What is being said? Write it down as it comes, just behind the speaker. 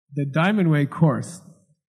The Diamond Way course.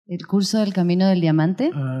 El curso del Camino del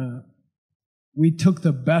Diamante. We took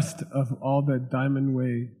the best of all the Diamond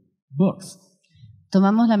Way books.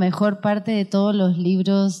 Tomamos la mejor parte de todos los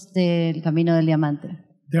libros del Camino del Diamante.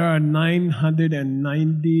 There are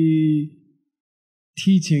 990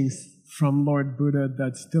 teachings from Lord Buddha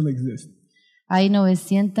that still exist. Hay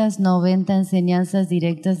 990 enseñanzas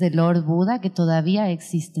directas de Lord Buddha que todavía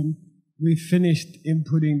existen. We finished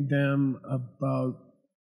inputting them about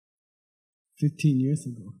 15 years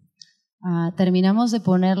ago. Terminamos de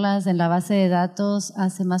ponerlas en la base de datos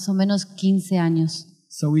hace más o menos 15 años.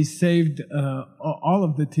 So we saved all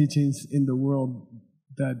of the teachings in the world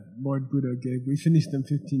that Lord Buddha gave. We finished them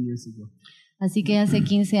 15 years ago. Así que hace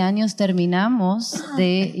 15 años terminamos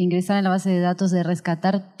de ingresar en la base de datos, de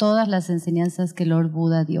rescatar todas las enseñanzas que Lord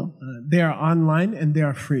Buddha dio. They are online and they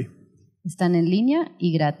are free. Están en línea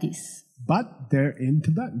y gratis. But they're in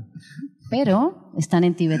Tibetan. Pero están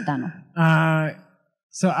en tibetano.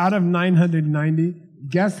 So out of 990,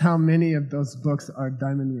 guess how many of those books are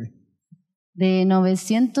Diamond Way? De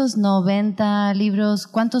 990 libros,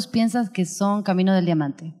 ¿cuántos piensas que son Camino del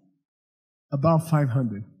Diamante? About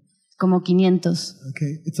 500. Como 500.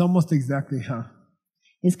 Okay, it's almost exactly half.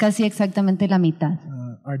 Es casi exactamente la mitad.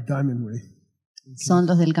 Are Diamond Way. Okay. Son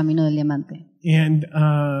los del Camino del Diamante. And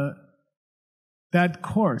that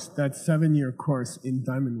course, that 7-year course in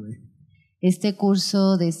Diamond Way. Este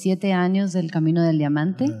curso de 7 años del Camino del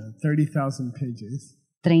Diamante. 30,000 pages.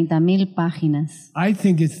 30,000 páginas. I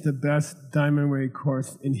think it's the best Diamond Way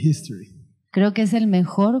course in history. Creo que es el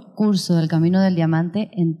mejor curso del Camino del Diamante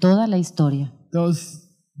en toda la historia. Those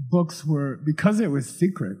books were, because it was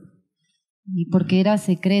secret. Y porque era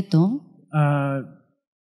secreto.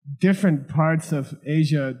 Different parts of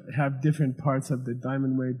Asia have different parts of the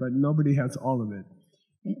Diamond Way, but nobody has all of it.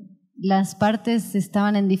 Las partes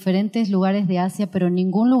estaban en diferentes lugares de Asia, pero en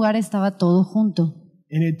ningún lugar estaba todo junto.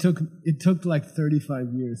 And it took like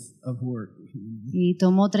 35 years of work. Y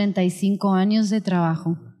tomó 35 años de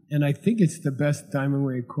trabajo. And I think it's the best Diamond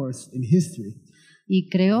Way course in history. Y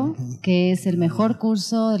creo que es el mejor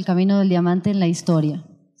curso del Camino del Diamante en la historia.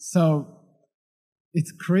 So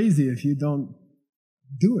it's crazy if you don't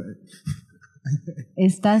do it.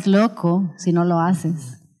 Estás loco si no lo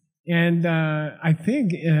haces. And I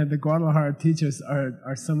think the Guadalajara teachers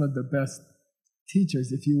are some of the best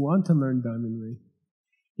teachers if you want to learn Diamond Way.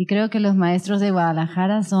 Y creo que los maestros de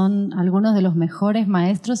Guadalajara son algunos de los mejores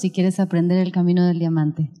maestros si quieres aprender el Camino del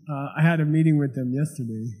Diamante. I had a meeting with them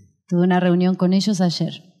yesterday. Tuve una reunión con ellos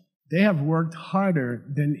ayer. They have worked harder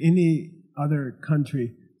than any other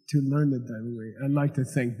country to learn the Diamond Way. I'd like to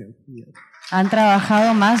thank them. Yeah. Han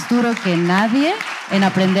trabajado más duro que nadie en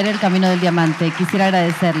aprender el Camino del Diamante. Quisiera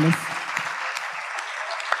agradecerles.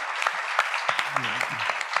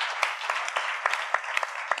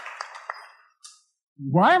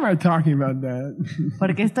 Why am I talking about that?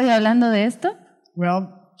 ¿Por qué estoy hablando de esto? Well,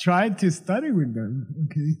 try to study with them,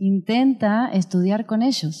 okay? Intenta estudiar con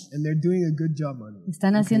ellos. And they're doing a good job on it.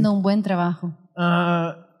 Están haciendo un buen trabajo.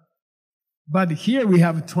 But here we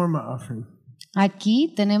have a torma offering.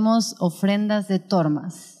 Aquí tenemos ofrendas de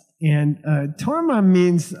tormas. And torma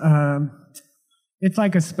means it's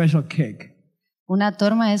like a special cake. Una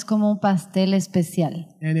torma es como un pastel especial.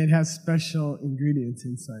 And it has special ingredients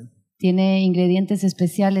inside. Tiene ingredientes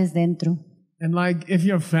especiales dentro. And like if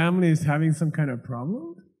your family is having some kind of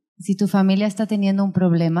problem, si tu familia está teniendo un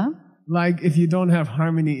problema, like if you don't have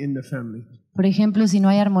harmony in the family, por ejemplo, si no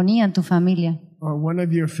hay armonía en tu familia, or one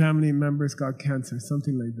of your family members got cancer,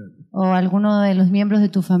 something like that, o alguno de los miembros de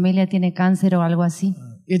tu familia tiene cáncer o algo así,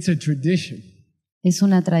 it's a tradition. Es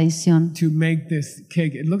una tradición. To make this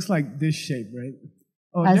cake, it looks like this shape, right?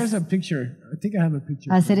 Oh, there's a picture. I think I have a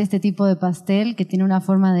picture. Hacer este tipo de pastel que tiene una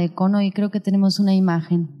forma de cono y creo que tenemos una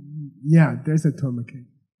imagen. Yeah, there's a torma cake.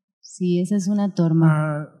 Sí, esa es una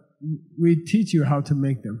torma. We teach you how to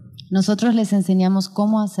make them. Nosotros les enseñamos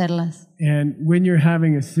cómo hacerlas. And when you're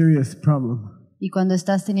having a serious problem, y cuando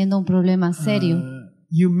estás teniendo un problema serio,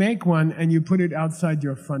 you make one and you put it outside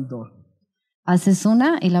your front door. Haces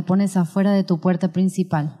una y la pones afuera de tu puerta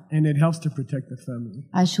principal. And it helps to protect the family.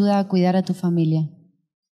 Ayuda a cuidar a tu familia.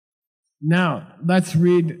 Now, let's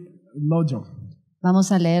read Lojong.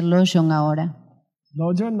 Vamos a leer Lojong ahora.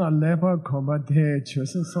 Lojong na lepa kombate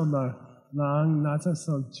chusa sola lang nasa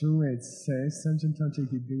sol chungwe se senchen tanche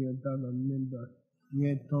ki dinga dana minda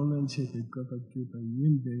nge tonan che ki gopa kupa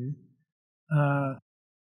yinde.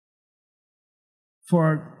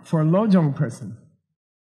 For Lojong person,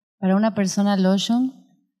 para una persona Lojong,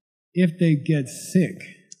 if they get sick,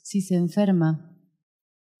 si se enferma,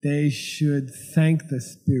 they should thank the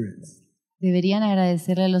spirits. Deberían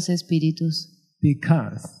agradecerle a los espíritus.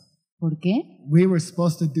 Because ¿Por qué? We were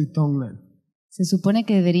supposed to do Tonglen. Se supone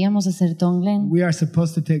que deberíamos hacer Tonglen. We are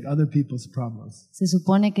supposed to take other people's problems. Se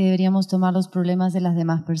supone que deberíamos tomar los problemas de las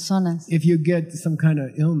demás personas. If you get some kind of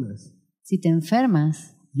illness, Si te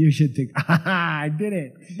enfermas, you should think, I did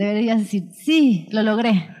it. deberías decir, sí, lo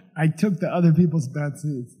logré. I took the other people's bad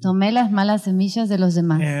seeds Tomé las malas semillas de los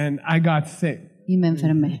demás and I got sick. y me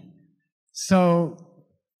enfermé. So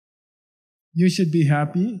you should be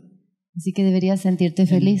happy. Así que deberías sentirte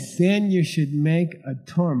feliz. Then you should make a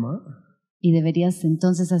torma Y deberías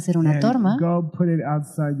entonces hacer una and torma, go put it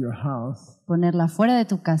outside your house. ponerla fuera de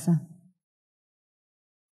tu casa.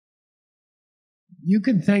 You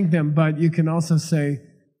can thank them, but you can also say,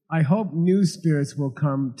 I hope new spirits will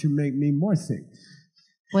come to make me more sick.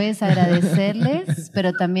 Puedes agradecerles,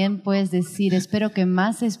 pero también puedes decir, espero que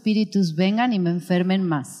más espíritus vengan y me enfermen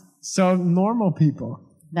más. So normal people,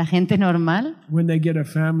 La gente normal, when they get a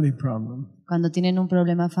family problem, cuando tienen un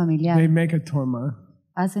problema they familiar, make a torma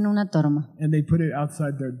hacen una torma, and they put it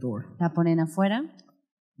outside their door. la ponen afuera.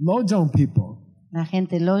 Lojong people, La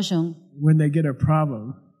gente Lojong, when they get a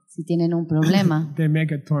problem, si tienen un problema, they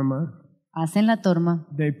make a torma, hacen la torma,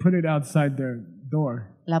 they put it outside their door,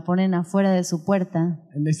 la ponen afuera de su puerta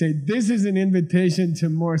and they say, this is an invitation to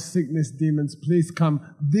more sickness demons. Please come.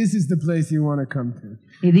 This is the place you want to come to.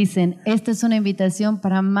 y dicen, esta es una invitación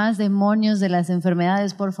para más demonios de las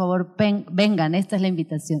enfermedades, por favor, vengan, esta es la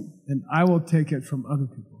invitación. And I will take it from other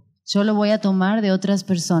people. Yo lo voy a tomar de otras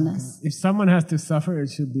personas. If someone has to suffer, it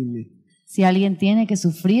should be me. Si alguien tiene que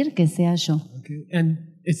sufrir, que sea yo. Okay? And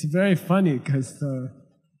it's very funny because the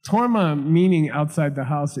torma meaning outside the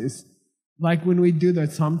house is like when we do the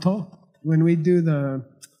samto, when we do the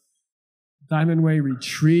Diamond Way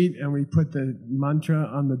retreat and we put the mantra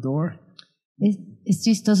on the door. Es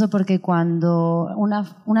chistoso porque cuando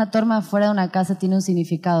una torma fuera de una casa tiene un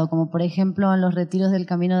significado, como por ejemplo en los retiros del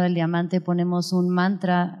Camino del Diamante ponemos un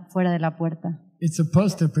mantra fuera de la puerta It's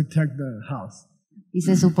supposed to protect the house. y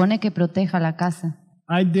se supone que proteja la casa.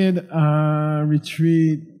 I did a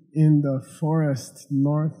retreat in the forest in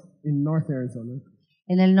North Arizona.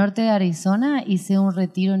 En el norte de Arizona hice un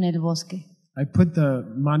retiro en el bosque. I put the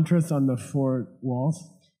mantras on the 4 walls,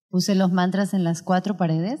 Puse los mantras en las 4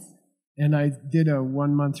 paredes. and I did a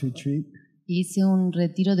 1-month retreat. Hice un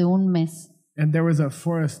retiro de un mes. And there was a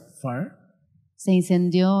forest fire, Se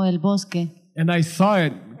incendió el bosque and I saw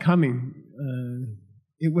it coming.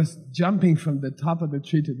 It was jumping from the top of the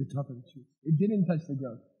tree to the top of the tree. It didn't touch the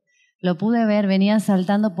ground. Lo pude ver, venía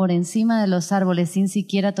saltando por encima de los árboles sin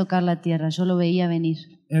siquiera tocar la tierra. Yo lo veía venir.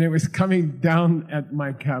 And it was coming down at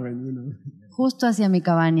my cabin, you know. Justo hacia mi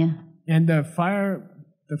cabaña. And the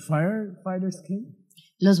firefighters came.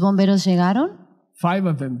 Los bomberos llegaron, 5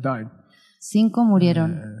 of them died. 5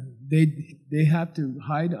 murieron. They have to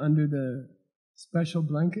hide under the special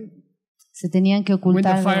blanket Se tenían que when the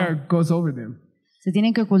ocultar. fire goes over them. Se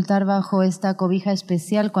tienen que ocultar bajo esta cobija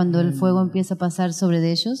especial cuando el fuego empieza a pasar sobre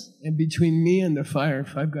de ellos. And between me and the fire,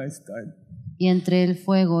 5 guys died. Y entre el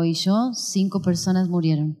fuego y yo, 5 personas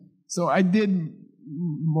murieron. So I did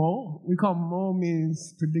mo. We call mo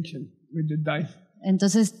means prediction with the dice.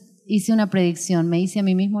 Entonces hice una predicción, me hice a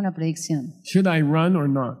mí mismo una predicción. Should I run or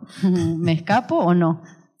not? ¿Me escapo o no?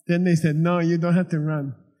 Then they said, no, you don't have to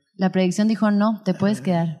run. La predicción dijo, no, te puedes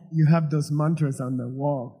quedar. You have those mantras on the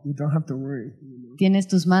wall. You don't have to worry. You know? Tienes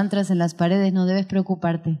tus mantras en las paredes, no debes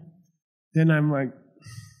preocuparte. Then I'm like,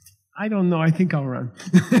 I don't know. I think I'll run.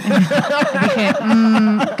 Dije,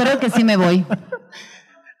 creo que sí me voy.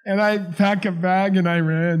 And I packed a bag and I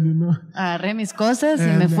ran, you know. Agarré mis cosas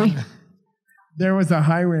y me fui. There was a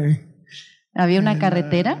highway. Había una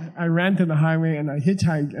carretera. I ran to the highway and I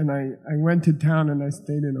hitchhiked and I went to town and I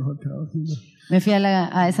stayed in a hotel. You know. Me fui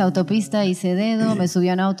a esa autopista, hice dedo, me subí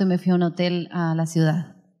a un auto y me fui a un hotel a la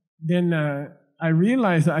ciudad. Then I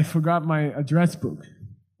realized I forgot my address book.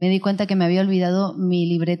 Me di cuenta que me había olvidado mi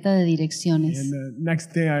libreta de And direcciones. the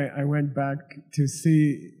next day I went back to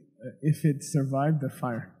see if it survived the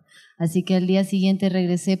fire. Así que al día siguiente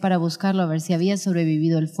regresé para buscarlo a ver si había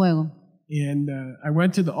sobrevivido el fuego. And I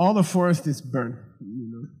went to all the forest is burned. You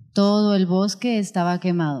know. Todo el bosque estaba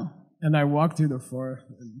quemado. And I walked through the forest.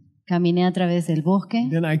 And Caminé a través del bosque,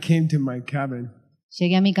 then I came to my cabin.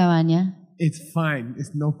 llegué a mi cabaña, It's fine.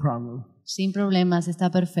 It's no problem. sin problemas, está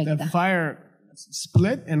The perfecta. fire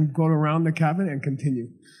split and go around the cabin and continue.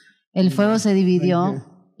 El fuego se Like dividió, this.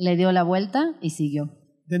 le dio la vuelta y siguió.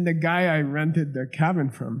 Then the guy I rented the cabin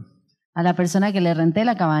from, A la persona que le renté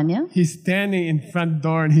la cabaña, he's standing in front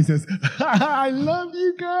door and he says, I love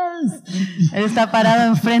you guys. él está parado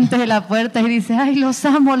enfrente de la puerta y dice, ay, los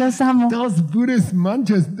amo, los amo. Those Buddhist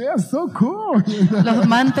mantras, they are so cool. Los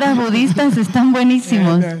mantras budistas están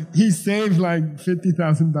buenísimos. And, he saved like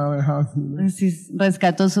 $50,000 house. Sí,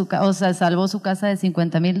 rescató salvó su casa de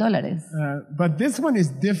 $50,000. But this one is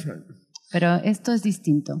different. Pero esto es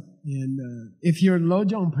distinto. And if you're a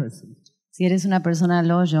Lojong person, Si eres una persona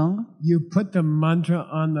Lojong, you put the mantra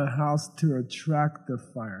on the house to attract the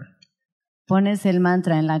fire. pones el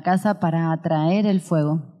mantra en la casa para atraer el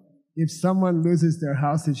fuego. If someone loses their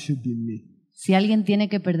house, it should be me. Si alguien tiene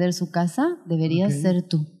que perder su casa, deberías ser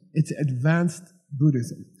tú. It's advanced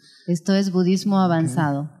Buddhism. Esto es budismo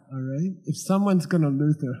avanzado. All right? If someone's going to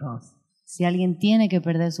lose their house, Si alguien tiene que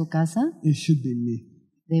perder su casa, it should be me.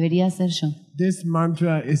 debería ser yo. This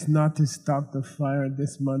mantra is not to stop the fire.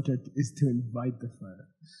 This mantra is to invite the fire.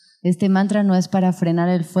 Este mantra no es para frenar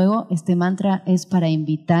el fuego, este mantra es para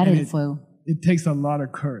invitar And el fuego. It takes a lot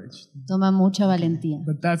of courage. Toma mucha valentía.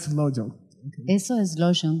 But that's Lojong. Okay? Eso es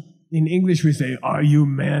Lojong. In English, we say, are you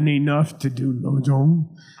man enough to do Lojong?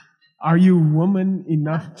 Are you woman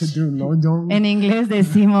enough to do Lojong? En inglés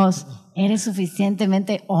decimos, ¿eres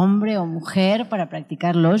suficientemente hombre o mujer para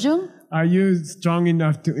practicar Lojong? Are you strong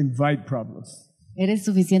enough to invite problems ¿Eres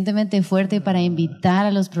suficientemente fuerte para invitar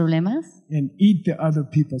a los problemas? and eat the other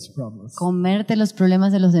people's problems? ¿Comerte los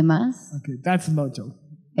problemas de los demás? Okay, that's Lojong.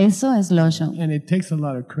 Eso es Lojong. And it takes a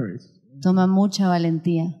lot of courage. Toma mucha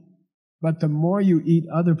valentía. But the more you eat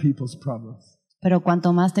other people's problems, Pero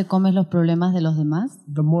cuanto más te comes los problemas de los demás,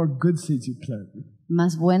 the more good seeds you plant.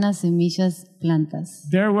 más buenas semillas plantas.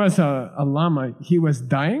 There was a lama. He was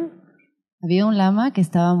dying. Había un lama que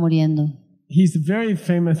estaba muriendo. He's a very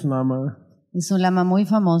famous lama, Es un lama muy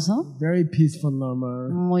famoso, very peaceful lama.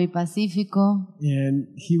 muy pacífico. And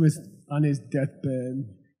he was on his deathbed.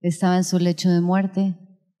 Estaba en su lecho de muerte.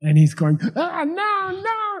 And he's going, ah, no, no,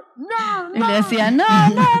 no, Y no. le decía, no,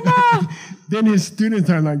 no, no. Then his students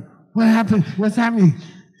are like, what happened? What's happening?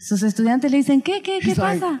 Sus estudiantes le dicen, ¿qué He's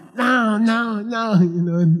like, pasa? no, no, no. You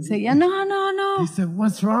know, and Seguía, no, no, he no. said,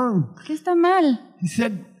 what's wrong? ¿Qué está mal? He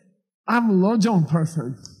said, I'm a Lojong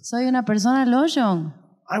person. Soy una persona Lojong.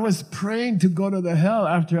 I was praying to go to the hell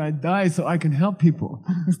after I die so I can help people.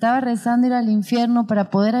 Estaba rezando ir al infierno para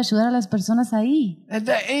poder ayudar a las personas ahí. And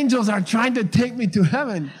the angels are trying to take me to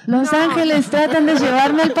heaven. Los ángeles tratan de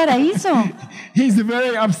llevarme al paraíso. He's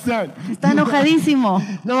very upset. Está enojadísimo.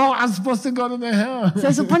 No, I'm supposed to go to the hell.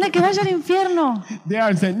 Se supone que vaya al infierno. They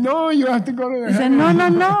are saying, no, you have to go to the Dice, heaven. no, no,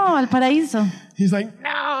 no, al paraíso. He's like,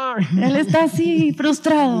 no. Él está así,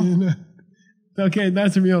 frustrado. Okay,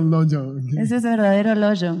 that's real Lojong. Okay? Ese es verdadero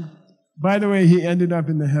Lojong. By the way, he ended up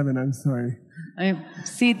in the heaven. I'm sorry.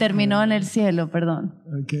 Sí, terminó en el cielo, perdón.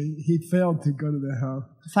 Okay, he failed to go to the hell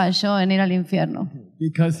Falló en ir al infierno.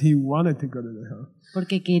 because he wanted to go to the hell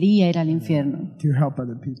Porque quería ir al infierno. to help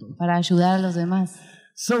other people. Para ayudar a los demás.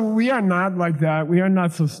 So we are not like that. We are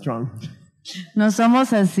not so strong. No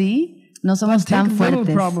somos así, no somos Take tan little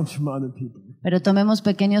fuertes. problems from other people. Pero tomemos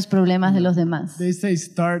pequeños problemas de los demás. They say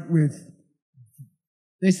start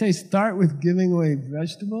with giving away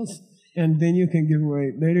vegetables, and then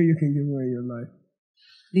later you can give away your life.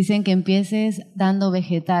 Dicen que empieces dando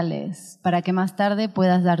vegetales para que más tarde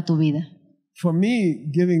puedas dar tu vida. For me,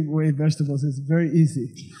 giving away vegetables is very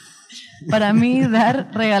easy. Para mí,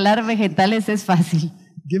 regalar vegetales es fácil.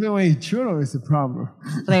 Giving away churro is a problem.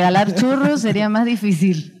 Regalar churros sería más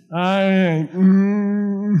difícil. All right.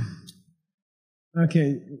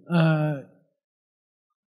 Okay.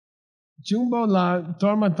 Jumbo la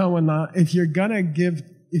torma tawana. If you're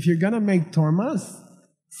gonna make tormas,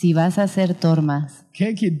 Si vas a hacer tormas,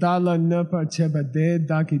 keki dala nepa cheba de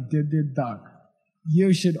daki did dak.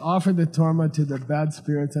 You should offer the torma to the bad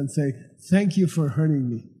spirits and say, "Thank you for hurting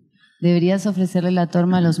me." deberías ofrecerle la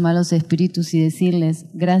torma a los malos espíritus y decirles,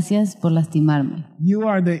 gracias por lastimarme. You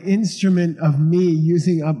are the instrument of me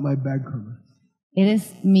using up my bad karma.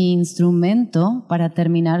 Eres mi instrumento para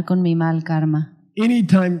terminar con mi mal karma.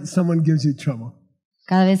 Anytime someone gives you trouble,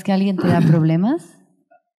 Cada vez que alguien te da problemas,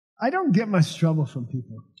 I don't get much trouble from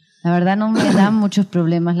people, la verdad no me dan muchos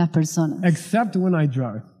problemas las personas, except when I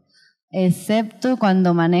drive. excepto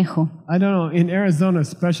cuando manejo. I don't know, in Arizona,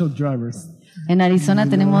 special drivers. En Arizona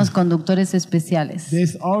tenemos conductores especiales. They're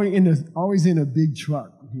always in a big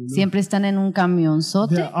truck. You know? Siempre están en un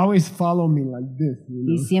camionzote They always follow me like this. You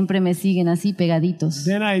y know? siempre me siguen así pegaditos.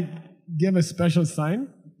 Then I give a special sign.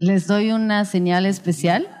 Les doy una señal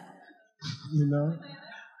especial. You know,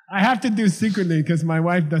 I have to do secretly because my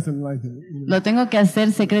wife doesn't like it. You know? Lo tengo que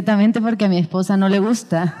hacer secretamente porque a mi esposa no le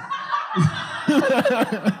gusta.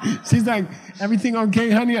 She's like, everything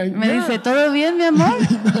okay, honey? Me dice, ¿todo bien, mi amor?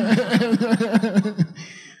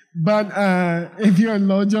 But if you're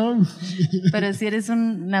Lojong, Pero si eres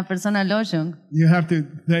una persona Lojong, you have to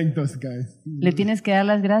thank those guys. le tienes que dar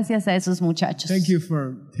las gracias a esos muchachos. Thank you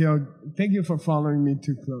for following me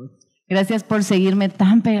too close. Gracias por seguirme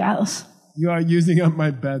tan pegados. You are using up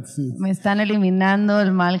my bad seeds. Me están eliminando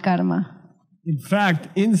el mal karma. In fact,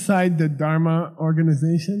 inside the Dharma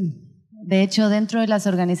organization, De hecho, dentro de las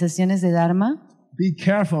organizaciones de Dharma, be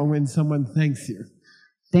careful when someone thanks you.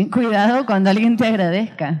 ten cuidado cuando alguien te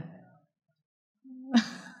agradezca.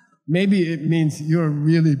 Maybe it means you're a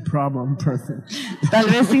really problem person. Tal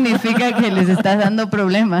vez significa que les estás dando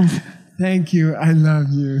problemas. Thank you, I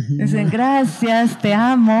love you. Dicen, gracias, te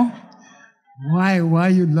amo. Why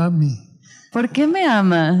you love me? ¿Por qué me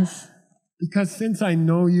amas? Because since I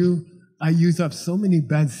know you, I use up so many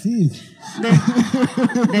bad seeds.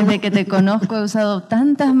 Desde que te conozco he usado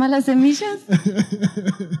tantas malas semillas.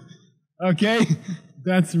 Okay,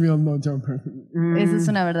 that's real Lojong person. Esa es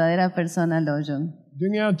una verdadera persona Lojong.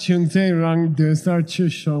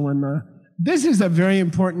 This is a very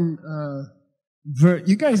important verse.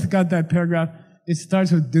 You guys got that paragraph? It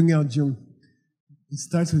starts with Dungyal Jung. It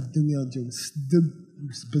starts with Dungyal Jung.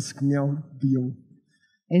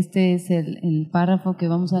 Este es el párrafo que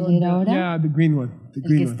vamos a leer ahora. Yeah, the green one. El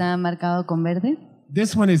que está marcado con verde.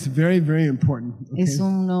 This one is very, very important. Okay? Es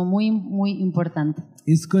uno muy, muy importante.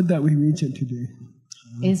 It's good that we reach it today.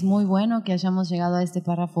 Es muy bueno que hayamos llegado a este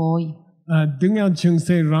párrafo hoy. Dungyal Jung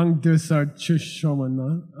say rang desar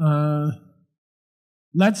chushowana.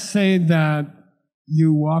 Let's say that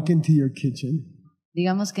you walk into your kitchen.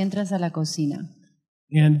 Digamos que entras a la cocina.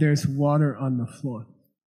 And there's water on the floor.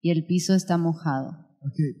 Y el piso está mojado.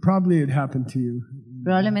 Okay, probably it happened to you.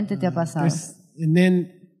 Probablemente te ha pasado. And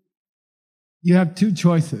then you have two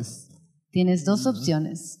choices. Tienes dos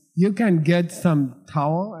opciones. You can get some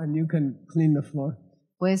towel and you can clean the floor.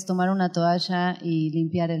 Puedes tomar una toalla y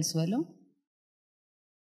limpiar el suelo.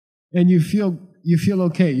 And you feel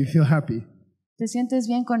okay, you feel happy. ¿Te sientes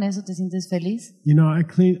bien con eso? ¿Te sientes feliz? You know, I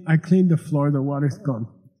cleaned the floor, the water's gone.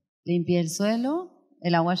 Limpié el suelo,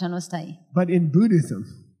 el agua ya no está ahí. But in Buddhism,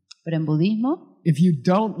 Pero en budismo, if you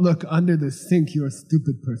don't look under the sink, you're a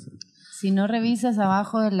stupid person. si no revisas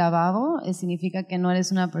abajo del lavabo, significa que no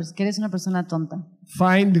eres que eres una persona tonta.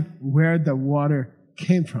 Find where the water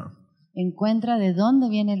came from. Encuentra de dónde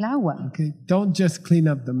viene el agua. Okay, don't just clean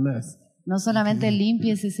up the mess. No solamente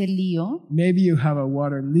limpies ese lío. Maybe you have a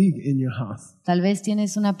water leak in your house. Tal vez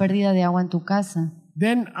tienes una pérdida de agua en tu casa.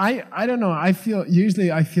 Then I don't know, I feel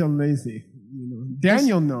lazy. You know,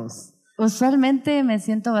 Daniel knows. Usualmente me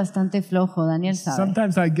siento bastante flojo, Daniel sabe.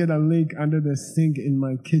 Sometimes I get a leak under the sink in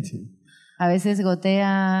my kitchen. A veces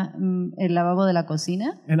gotea el lavabo de la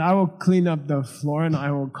cocina. And I will clean up the floor and I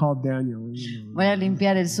will call Daniel. Voy a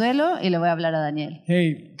limpiar el suelo y le voy a hablar a Daniel.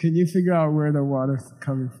 Hey, can you figure out where the water's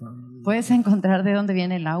coming from? ¿Puedes encontrar de dónde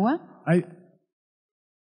viene el agua?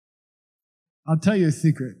 I'll tell you a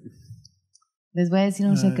secret. Les voy a decir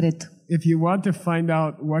un secreto. If you want to find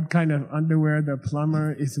out what kind of underwear the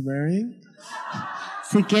plumber is wearing,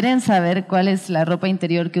 Si quieren saber cuál es la ropa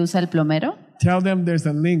interior que usa el plomero, tell them there's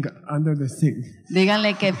a link under the sink.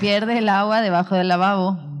 díganle que pierde el agua debajo del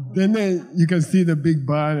lavabo. Then you can see the big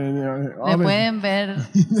butt and all Le pueden ver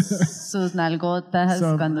sus nalgotas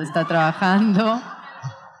cuando está trabajando.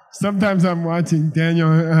 Sometimes I'm watching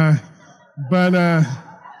Daniel, but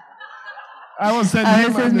I will send A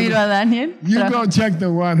him veces miro a Daniel. You go check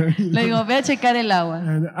the water. Le digo, ve a checar el agua.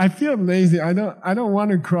 And I feel lazy. I don't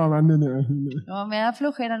want to crawl under there. No, me da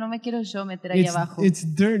flojera, no me quiero yo meter ahí abajo. It's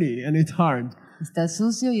dirty and it's hard. Está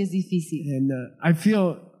sucio y es difícil. And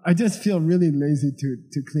I just feel really lazy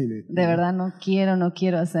to clean it. De verdad no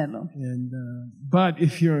quiero hacerlo. And but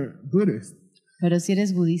if you're Buddhist, pero si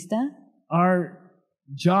eres budista, our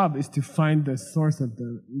job is to find the source of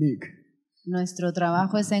the leak. Nuestro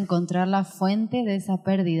trabajo es encontrar la fuente de esa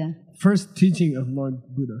pérdida. First teaching of Lord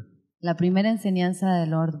Buddha. La primera enseñanza de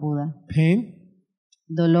Lord Buddha. Pain.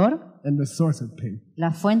 Dolor. And the source of pain. La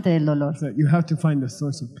fuente del dolor. So you have to find the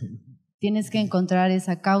source of pain. Tienes que encontrar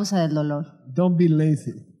esa causa del dolor. Don't be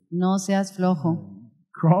lazy. No seas flojo.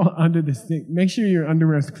 Crawl under the sink. Make sure your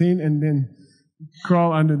underwear is clean and then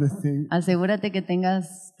crawl under the sink. Asegúrate que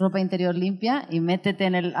tengas ropa interior limpia y métete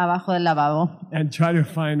abajo del lavabo. And try to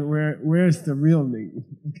find where is the real leak.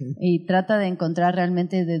 Okay. Y trata de encontrar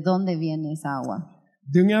realmente de dónde viene esa agua.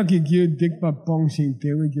 When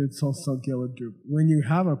you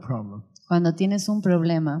have a problem, cuando tienes un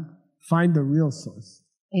problema, find the real source.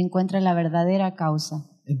 Encuentra la verdadera causa.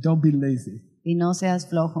 And don't be lazy. Y no seas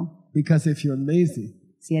flojo. Because if you're lazy,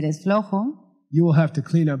 si eres flojo, you will have to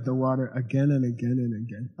clean up the water again and again and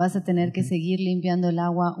again. Vas a tener que seguir limpiando el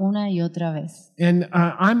agua una y otra vez. And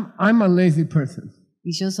I'm a lazy person.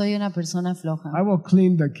 Y yo soy una persona floja. I will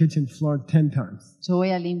clean the kitchen floor 10 times Yo voy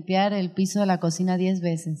a limpiar el piso de la cocina 10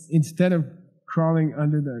 veces, instead of crawling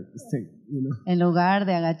under the sink, you know. en lugar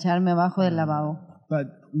de agacharme abajo del lavabo. But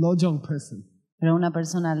lojong person, Pero una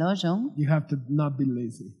persona lojong you have to not be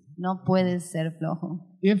lazy. no puedes ser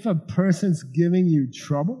flojo. If a person's giving you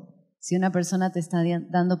trouble, Si una persona te está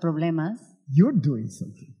dando problemas, you're doing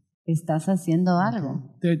something. estás haciendo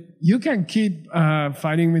algo. That you can keep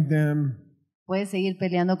fighting with them. Puedes seguir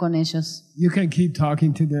peleando con ellos. You can keep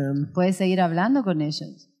talking to them. Puedes seguir hablando con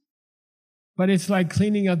ellos. But it's like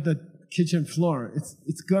cleaning up the kitchen floor.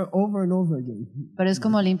 It's go over and over again. Pero es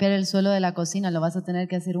como limpiar el suelo de la cocina, lo vas a tener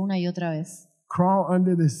que hacer una y otra vez. Crawl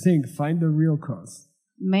under the sink, find the real cause.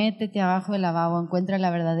 Métete abajo del lavabo, encuentra la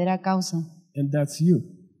verdadera causa. And that's you.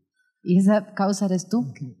 Y esa causa eres tú.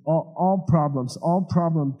 Okay. All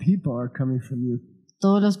problem people are coming from you.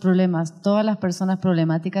 Todos los problemas, todas las personas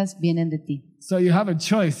problemáticas vienen de ti. So you have a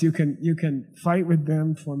choice. You can fight with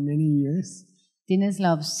them for many years, Tienes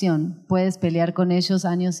la opción, puedes pelear con ellos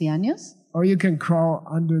años y años, or you can crawl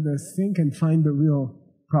under the sink and find the real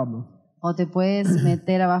problem. o te puedes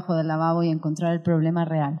meter abajo del lavabo y encontrar el problema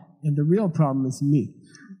real. And the real problem is me.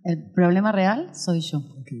 El problema real soy yo.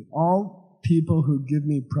 Okay. All people who give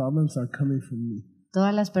me problems are coming from me.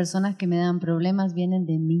 Todas las personas que me dan problemas vienen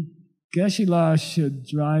de mí. Geshe-la should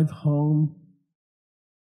drive home,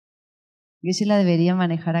 Geshe la debería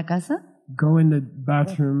manejar a casa, go in the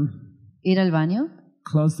bathroom, ir al baño,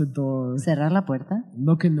 close the door, cerrar la puerta,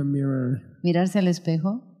 look in the mirror. mirarse al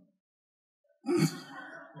espejo.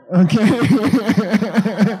 Okay.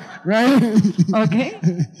 Right?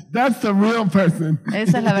 ¿Ok? That's the real person.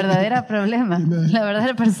 Esa es la verdadera problema, la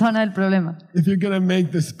verdadera persona del problema. If you're going to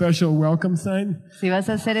make the special welcome sign, Si vas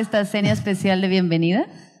a hacer esta seña especial de bienvenida,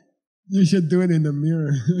 you should do it in the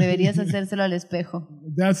mirror. deberías hacérselo al espejo.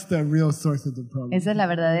 That's the real source of the problem. Esa es la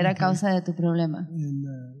verdadera causa de tu problema. And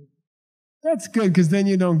that's good because then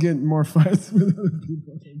you don't get more fights with other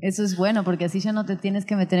people. Eso es bueno porque así ya no te tienes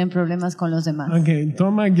que meter en problemas con los demás. Okay,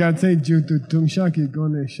 toma gyatse jutu tungshaki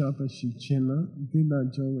gone shapa shichina dila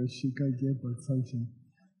jowe shika gepa function.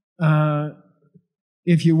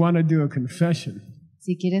 If you want to do a confession,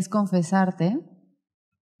 Si quieres confesarte,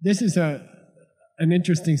 this is an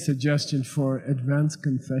interesting suggestion for advanced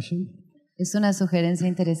confession. es una sugerencia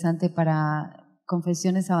interesante para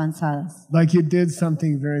confesiones avanzadas. Like you did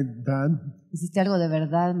something very bad. Hiciste algo de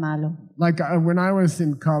verdad malo. Like when I was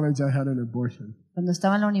in college, I had an abortion. Cuando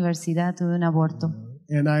estaba en la universidad tuve un aborto.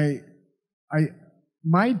 And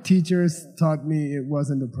my teachers taught me it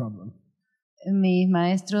wasn't a problem. Mis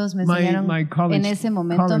maestros me enseñaron, my college- en ese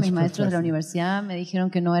momento college mis maestros de la professor. universidad me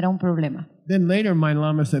dijeron que no era un problema. Then later, my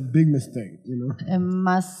lama said, big mistake, you know.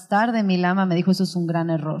 Más tarde mi lama me dijo eso es un gran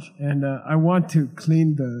error. And I want to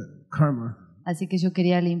clean the karma, Así que yo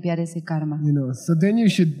quería limpiar ese karma. you know. So then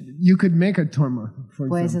you could make a torma, for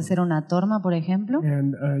Puedes example. hacer una torma, por ejemplo,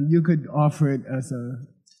 And you could offer it as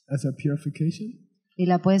a purification. y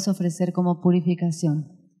la puedes ofrecer como purificación.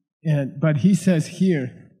 But he says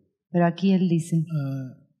here, Pero aquí él dice,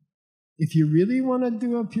 if you really want to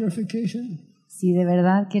do a purification, si de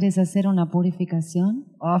verdad quieres hacer una purificación,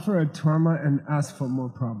 offer a torma and ask for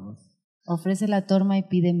more problems. ofrece la torma y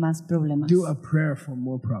pide más problemas. Do a prayer for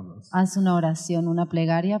more problems. Haz una oración, una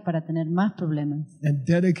plegaria para tener más problemas And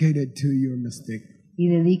dedicate it to your mistake. y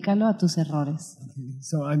dedícalo a tus errores.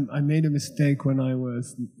 So I made a mistake when I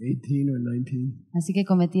was 18 or 19, Así que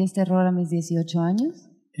cometí este error a mis 18 años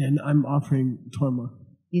and I'm offering torma.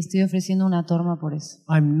 y estoy ofreciendo una torma por eso.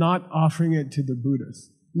 I'm not offering it to the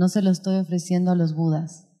Buddhists. No se lo estoy ofreciendo a los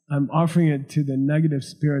budas, I'm offering it to the negative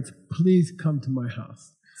spirits. Please come to my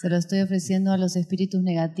house. se lo estoy ofreciendo a los espíritus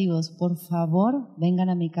negativos. Por favor, vengan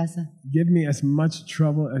a mi casa. Give me as much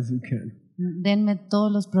trouble as you can. Denme todos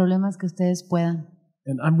los problemas que ustedes puedan.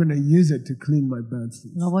 And I'm going to use it to clean my bad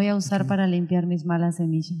seeds. Lo voy a usar para limpiar mis malas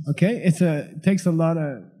semillas. Okay? It takes a lot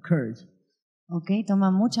of courage. ¿Ok? Toma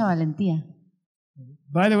mucha valentía.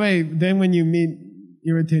 By the way, then when you meet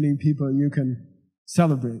irritating people, you can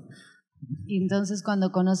celebrate. Y entonces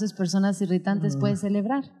cuando conoces personas irritantes puedes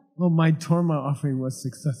celebrar. Oh, my torma offering was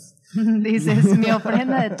success. Dices, mi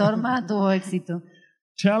ofrenda de torma tuvo éxito.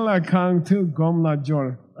 Chala kang tu gomla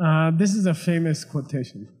jor. This is a famous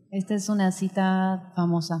quotation. Esta es una cita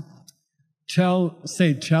famosa.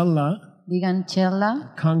 Say chala Digan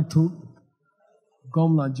chela kang tu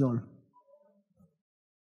gomla jor.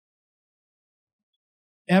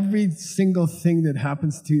 Every single thing that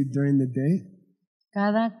happens to you during the day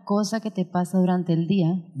Cada cosa que te pasa durante el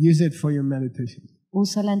día, use it for your meditation.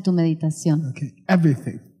 úsala en tu meditación. Okay,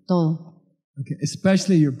 everything. Todo. Okay,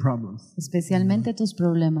 especially your problems. Especialmente tus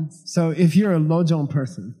problemas. So if you're a Lojong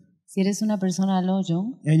person Si eres una persona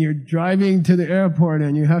Lojong and you're driving to the airport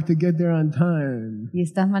and you have to get there on time y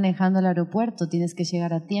estás manejando al aeropuerto, tienes que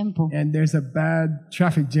llegar a tiempo and there's a bad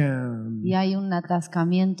traffic jam, y hay un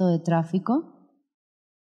atascamiento de tráfico,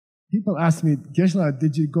 people ask me, Geshe,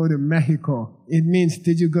 did you go to Mexico? It means,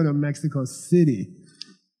 did you go to Mexico City?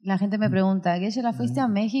 la gente me pregunta, Geshe, ¿fuiste a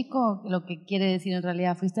México? Lo que quiere decir en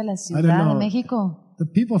realidad, ¿fuiste a la I don't Ciudad de know. México? The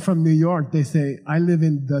people from New York, they say, I live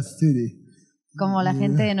in the city. Como la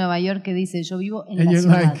gente de Nueva York que dice, yo vivo en And la you're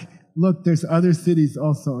ciudad. like, look, there's other cities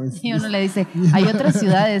also. Y uno le dice, hay otras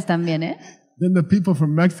ciudades también, ¿eh? Then the people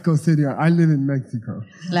from Mexico City are, I live in Mexico.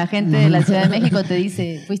 La gente de la Ciudad de México te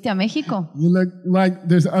dice, ¿fuiste a México? You look like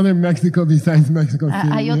there's other Mexico besides Mexico City.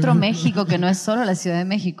 Hay otro México que no es solo la Ciudad de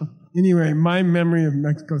México. Anyway, my memory of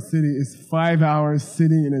Mexico City is 5 hours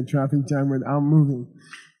sitting in a traffic jam without moving.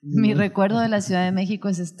 Mi recuerdo de la Ciudad de México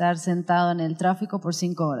es estar sentado en el tráfico por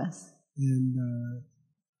 5 horas. And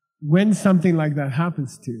when something like that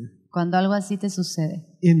happens to you, Cuando algo así te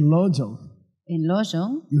sucede, in Lojong, en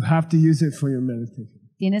Lojong you have to use it for your meditation.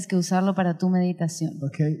 tienes que usarlo para tu meditación.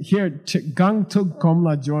 Okay? Here, Gang Tuk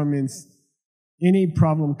Komla Jor means any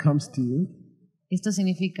problem comes to you, Esto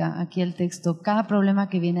significa, aquí el texto, cada problema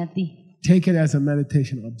que viene a ti, take it as a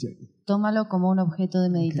meditation object. tómalo como un objeto de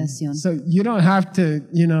meditación. So you don't have to,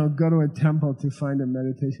 go to a temple to find a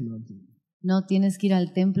meditation object. No tienes que ir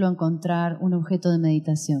al templo a encontrar un objeto de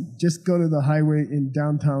meditación. Just go to the highway in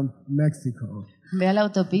downtown Mexico Ve a la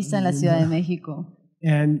autopista en la Ciudad de México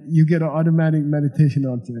and you get an automatic meditation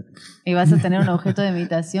object. y vas a tener un objeto de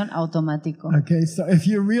meditación automático. Okay, so if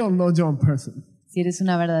you're a real Lojong person, Si eres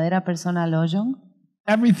una verdadera persona Lojong,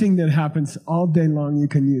 everything that happens all day long, you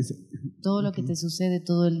can use it. todo lo que te sucede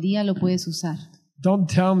todo el día lo puedes usar.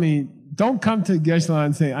 Don't come to Geshe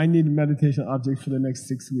and say, I need a meditation object for the next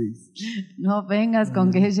 6 weeks. No vengas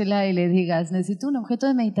con Geshe y le digas, necesito un objeto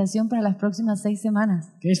de meditación para las próximas 6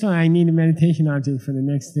 semanas. Geshe, I need a meditation object for the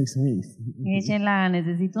next 6 weeks. Geshe,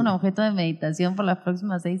 necesito un objeto de meditación por las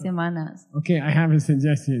próximas 6 semanas. Okay, I have a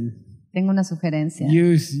suggestion. Tengo una sugerencia.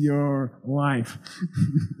 Use your life.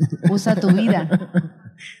 Usa tu vida.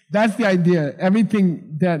 That's the idea.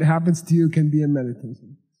 Everything that happens to you can be a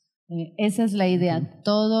meditation. Esa es la idea.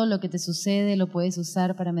 Todo lo que te sucede lo puedes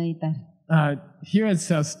usar para meditar. Here it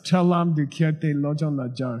says, Chalam Dukyate Lojong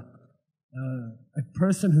Lajar. A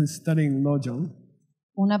person who's studying Lojong,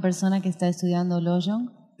 Una persona que está estudiando Lojong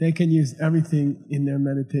they can use everything in their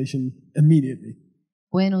meditation immediately.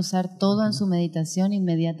 pueden usar todo en su meditación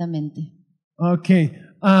inmediatamente. Okay,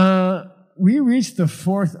 we reached the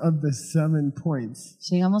fourth of the 7 points.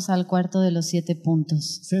 Llegamos al cuarto de los 7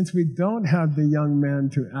 puntos. Since we don't have the young man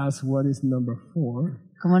to ask what is number 4,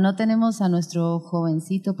 Como no tenemos a nuestro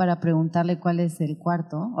jovencito para preguntarle cuál es el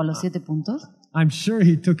cuarto o los 7 puntos, I'm sure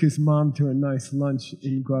he took his mom to a nice lunch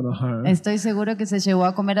in Guadalajara estoy seguro que se llevó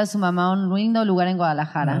a comer a su mamá a un lindo lugar en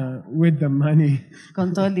Guadalajara with the money.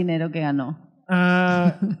 con todo el dinero que ganó.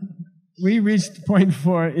 We reached point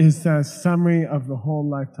 4 is a summary of the whole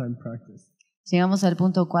lifetime practice. Llegamos al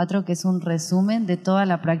punto 4, que es un resumen de toda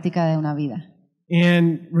la práctica de una vida.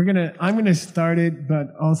 And I'm gonna start it, but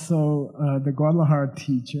also the Guadalajara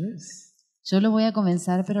teachers, Yo lo voy a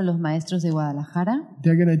comenzar, pero los maestros de Guadalajara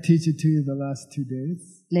they're gonna teach it to you the last 2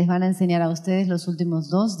 days. les van a enseñar a ustedes los últimos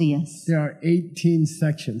 2 días. There are 18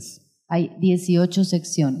 sections, Hay 18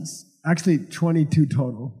 secciones. actually 22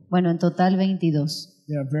 total. Bueno, en total 22.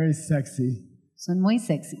 Yeah, very sexy. Son muy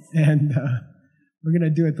sexys. And we're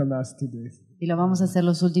gonna do it the last 2 days. Y lo vamos a hacer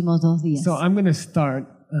los últimos 2 días. So I'm gonna start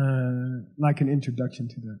like an introduction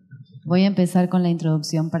to that. Voy a empezar con la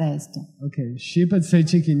introducción para esto. Okay, Shipat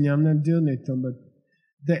Seichiki Nyamna Dilnetum, but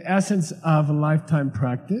the essence of a lifetime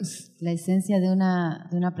practice La esencia de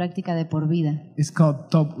una práctica de por vida is called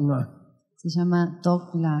Top Nga, se llama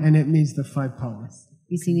Tok La and it means the 5 powers.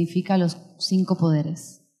 y significa los 5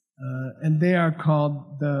 poderes. And they are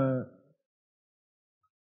called the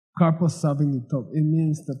Karpo Sabing Top. It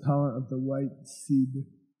means the power of the white seed.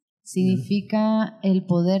 Significa el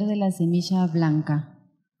poder de la semilla blanca.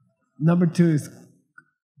 Number 2 is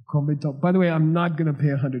Kombe Top. By the way, I'm not going to pay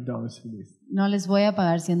 $100 for this. No les voy a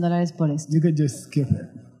pagar $100 por esto. You could just skip it.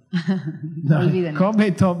 No, Olvídenlo.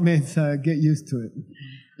 Kombe Top means get used to it.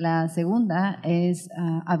 La segunda es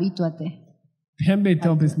habitúate. Pembe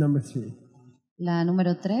Top is number 3. La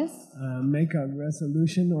número 3, Make a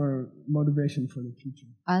resolution or motivation for the future.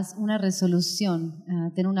 haz una resolución,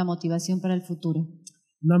 ten una motivación para el futuro.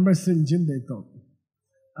 Number 3, Jimbe Top.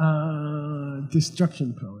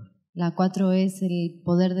 destruction power. La 4 es el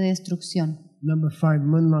poder de destrucción. Number 5,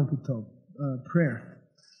 Munlankito, prayer.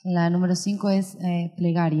 La número 5 es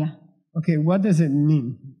plegaria. Okay, what does it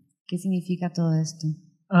mean? ¿Qué significa todo esto?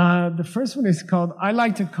 The first one is called, I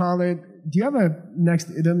like to call it, do you have a next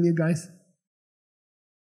item, you guys?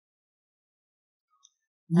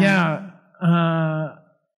 Yeah,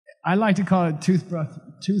 I like to call it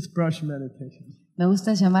toothbrush meditation. Me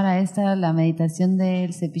gusta llamar a esta la meditación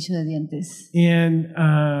del cepillo de dientes. And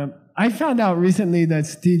I found out recently that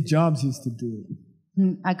Steve Jobs used to do it.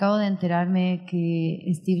 Acabo de enterarme que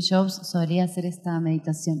Steve Jobs solía hacer esta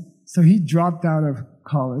meditación. So he dropped out of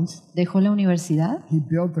college. Dejó la universidad. He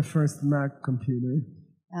built the first Mac computer.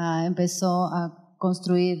 Empezó a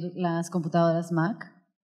construir las computadoras Mac.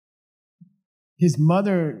 His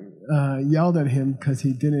mother yelled at him because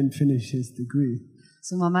he didn't finish his degree.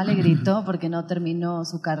 Su mamá le gritó porque no terminó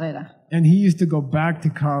su carrera. And he used to go back to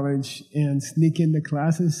college and sneak into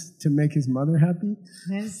classes to make his mother happy.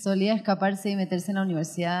 Él solía escaparse y meterse en la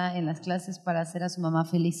universidad en las clases para hacer a su mamá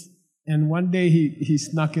feliz. And one day he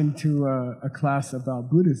snuck into a class about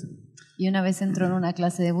Buddhism. Y una vez entró en una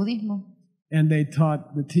clase de budismo. And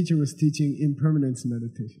the teacher was teaching impermanence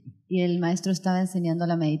meditation. Y el maestro estaba enseñando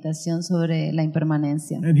la meditación sobre la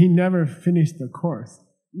impermanencia. And he never finished the course.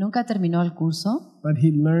 Nunca terminó el curso, But he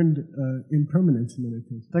learned impermanence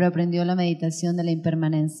meditation. pero aprendió la meditación de la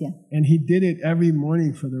impermanencia. And he did it every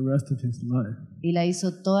morning for the rest of his life. Y la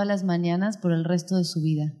hizo todas las mañanas por el resto de su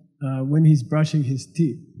vida. When he's brushing his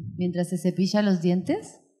teeth. Mientras se cepilla los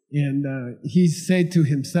dientes, And he said to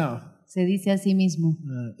himself, se dice a sí mismo,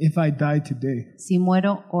 if I die today, si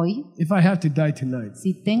muero hoy, if I have to die tonight,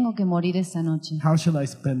 si tengo que morir esta noche, how shall I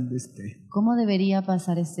spend this day? ¿cómo debería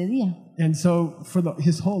pasar este día? And so for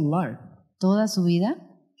his whole life, Toda su vida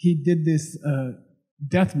he did this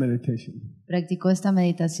death meditation practicó esta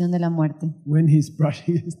meditación de la muerte when he's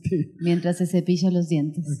brushing his teeth. mientras se cepilla los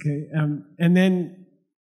dientes. Okay, and then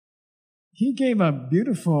he gave a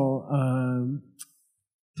beautiful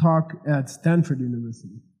talk at Stanford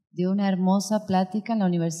University. Dio una hermosa plática en la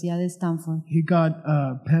Universidad de Stanford He got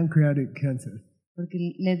pancreatic cancer.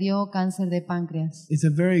 porque le dio cáncer de páncreas. It's a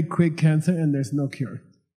very quick cancer and there's no cure.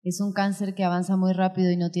 Es un cáncer que avanza muy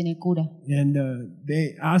rápido y no tiene cura. And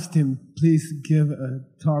they asked him, please give a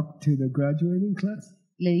talk to the graduating class.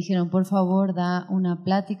 Le dijeron, por favor, da una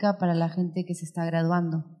plática para la gente que se está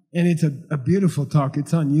graduando. And it's a beautiful talk.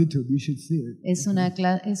 It's on YouTube. You should see it. Es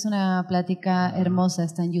una plática hermosa,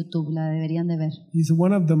 está en YouTube, la deberían de ver. He's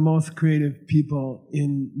one of the most creative people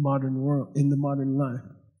in the modern life.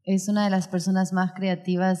 Es una de las personas más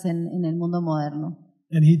creativas en el mundo moderno.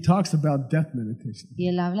 And he talks about death meditation. Y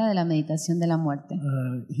él habla de la meditación de la muerte.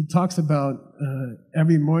 He talks about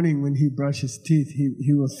every morning when he brushes teeth,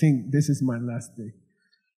 he will think, this is my last day.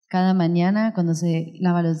 Cada mañana cuando se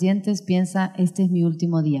lava los dientes piensa, este es mi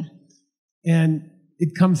último día. And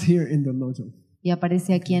it comes here in the Lojong. Y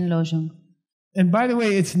aparece aquí en Lojong. And by the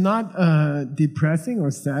way, it's not depressing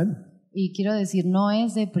or sad. Y quiero decir, no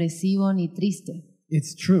es depresivo ni triste.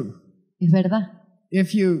 It's true. Es verdad.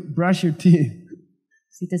 If you brush your teeth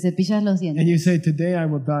Si te cepillas los and you dientes say, today I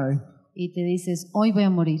will die, y te dices, hoy voy a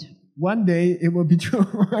morir, one day it will be true.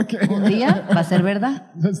 Okay. un día va a ser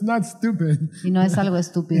verdad. That's not stupid. Y no es algo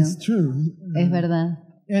estúpido, It's true. es verdad.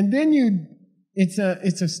 And then it's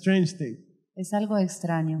a strange thing. Es algo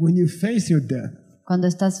extraño. When you face your death Cuando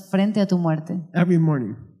estás frente a tu muerte, every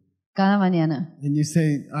morning cada mañana, and you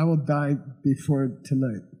say, I will die before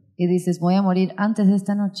tonight, y dices, voy a morir antes de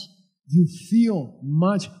esta noche, you feel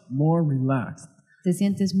much more relaxed. te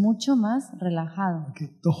sientes mucho más relajado. Okay.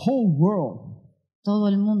 The whole world Todo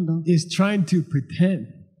el mundo is trying to pretend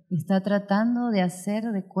está tratando de hacer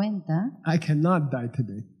de cuenta I cannot die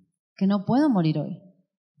today. que no puedo morir hoy,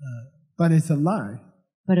 But it's a lie.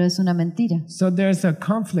 pero es una mentira. So there's a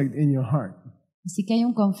conflict in your heart. Así que hay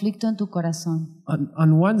un conflicto en tu corazón.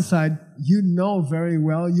 On one side, you know very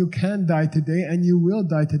well you can die today and you will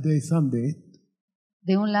die today someday.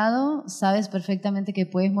 De un lado, sabes perfectamente que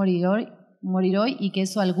puedes morir hoy y que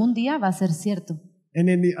eso algún día va a ser cierto. And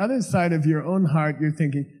in the other side of your own heart, you're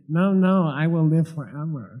thinking, no, I will live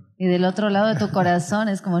forever. Y del otro lado de tu corazón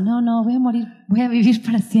es como, no, voy a morir, voy a vivir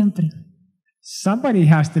para siempre. Somebody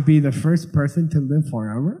has to be the first person to live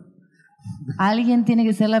forever. ¿Alguien tiene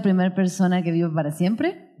que ser la primera persona que vive para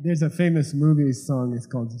siempre? There's a famous movie song, it's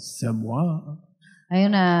called C'est moi. Hay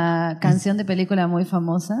una canción de película muy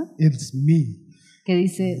famosa It's me. que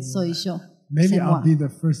dice, soy yo. Maybe C'est I'll moi. be the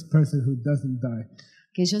first person who doesn't die.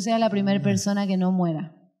 Que yo sea la primera persona que no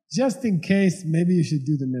muera. Just in case, maybe you should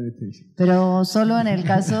do the meditation. Pero solo en el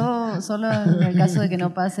caso de que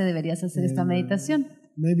no pase, deberías hacer esta meditación.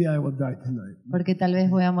 maybe I will die tonight. porque tal vez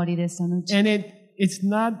voy a morir esta noche. And it's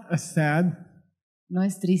not a sad, No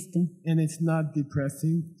es triste, and it's not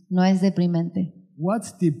depressing. no es deprimente.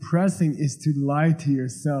 What's depressing is to lie to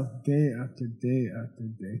yourself day after day after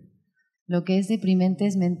day. Lo que es deprimente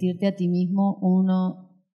es mentirte a ti mismo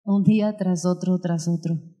un día tras otro tras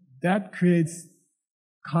otro. That creates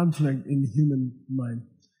conflict in the human mind.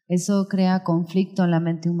 Eso crea conflicto en la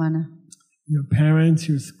mente humana. Your parents,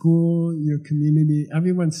 your school, your community,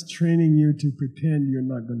 everyone's training you to pretend you're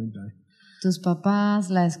not going to die. Tus papás,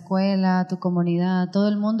 la escuela, tu comunidad, todo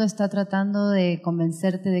el mundo está tratando de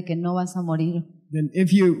convencerte de que no vas a morir. Then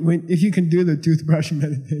if you can do the toothbrush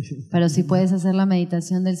meditation, Pero si puedes hacer la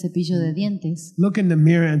meditación del cepillo de dientes, look in the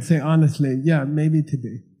mirror and say honestly, yeah, maybe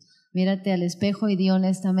today. mírate al espejo y di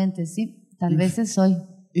honestamente, sí, tal vez es hoy.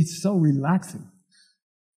 It's so relaxing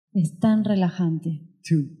Es tan relajante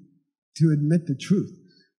to admit the truth.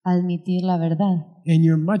 admitir la verdad And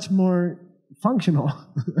you're much more functional.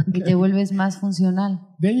 y te vuelves más funcional.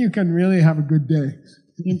 Then you can really have a good day.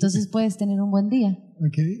 Y entonces puedes tener un buen día.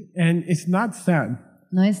 Okay? And it's not sad.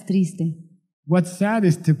 No es triste. What's sad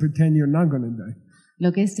is to pretend you're not going to die.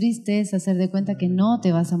 Lo que es triste es hacer de cuenta que no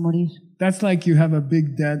te vas a morir. That's like you have a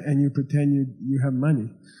big debt and you pretend you have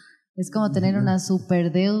money. Es como tener una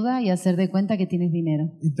super deuda y hacer de cuenta que tienes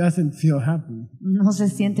dinero. It doesn't feel happy. No se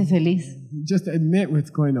siente feliz. Just admit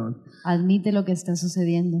what's going on. Admite lo que está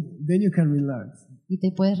sucediendo Then you can relax. y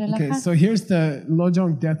te puedes relajar. Okay, so here's the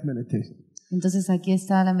Lojong death meditation. Entonces aquí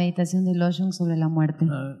está la meditación de Lojong sobre la muerte.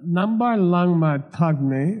 Nambar langma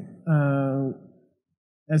tagne,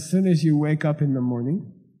 as soon as you wake up in the morning,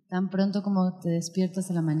 Tan pronto como te despiertas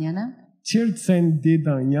en la mañana, chirtsen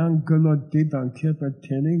didang yang gulo didang kirpa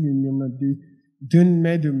tening yuma di dun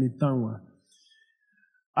medu mitangwa.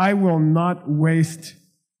 I will not waste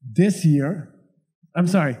this year. I'm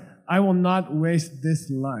sorry. I will not waste this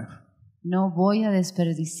life. no voy a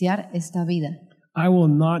desperdiciar esta vida. I will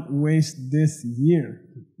not waste this year.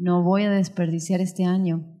 No voy a desperdiciar este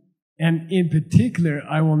año. And in particular,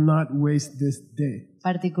 I will not waste this day.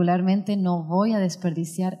 Particularmente no voy a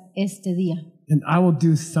desperdiciar este día. And I will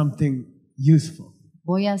do something useful.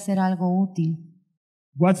 Voy a hacer algo útil.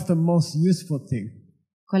 What's the most useful thing?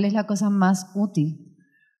 ¿Cuál es la cosa más útil?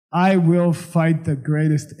 I will fight the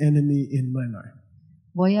greatest enemy in my life.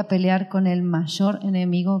 Voy a pelear con el mayor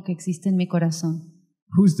enemigo que existe en mi corazón.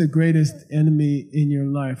 Who's the greatest enemy in your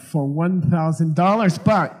life? For $1,000,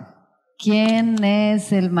 but ¿Quién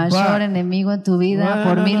es el mayor enemigo en tu vida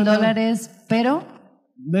por $1,000? Pero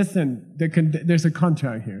listen, there's a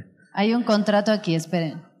contract here. hay un contrato aquí,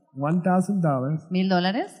 esperen. $1,000.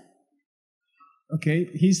 $1,000. Okay,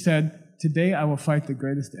 he said, today I will fight the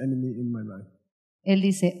greatest enemy in my life. Él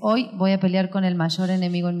dice, hoy voy a pelear con el mayor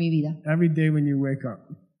enemigo en mi vida. Every day when you wake up,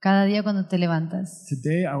 Cada día cuando te levantas.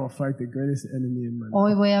 today I will fight the greatest enemy in my life.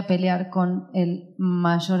 Hoy voy a pelear con el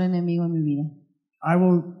mayor enemigo en mi vida. I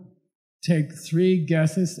will take 3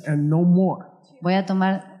 guesses and no more. Voy a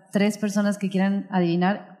tomar 3 personas que quieran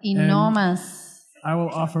adivinar y no más. I will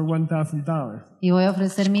offer $1,000. Y voy a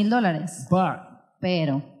ofrecer $1,000. But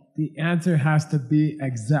Pero the answer has to be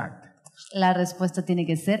exact. la respuesta tiene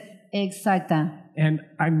que ser exacta. And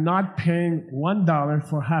I'm not paying $1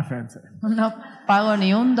 for half answer. No pago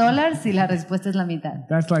ni $1 si la respuesta es la mitad.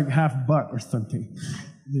 That's like half butt or something.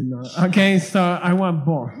 You know. Okay, so I want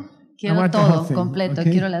both. I Quiero want the whole todo thing, completo,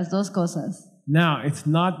 okay? quiero las dos cosas. Now, it's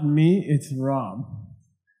not me, it's Rob.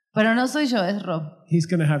 Pero no soy yo, es Rob. He's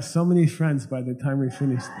going to have so many friends by the time we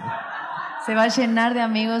finish this. Se va a llenar de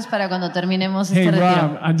amigos para cuando terminemos Hey, este retiro.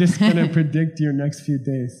 Rob, I'm just going to predict your next few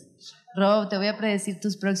days. Rob, te voy a predecir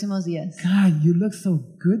tus próximos días. God, you look so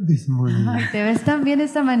good this morning. Ay, te ves tan bien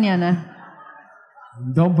esta mañana.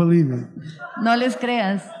 Don't believe it. No les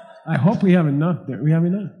creas. I hope we have enough there. We have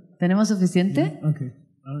enough? ¿Tenemos suficiente? Okay.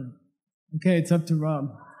 All right. Okay, it's up to Rob.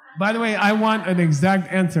 By the way, I want an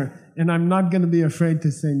exact answer, and I'm not going to be afraid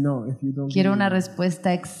to say no if you don't. Quiero believe una me.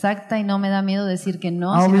 respuesta exacta y no me da miedo decir que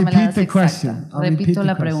no I'll si no me la repeat das the exacta. question. I'll repeat Repito the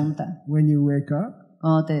la question. pregunta. When you wake up,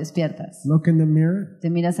 Cuando te despiertas, look in the mirror te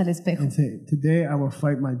miras al espejo. and say, "Today I will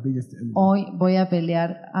fight my biggest enemy." Hoy voy a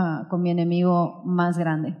pelear con mi enemigo más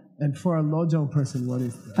grande. And for a Lojong person, what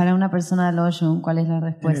is that? Para una persona de Lojong, ¿cuál es la And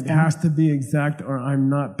it respuesta? has to be exact, or I'm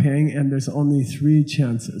not paying, and there's only 3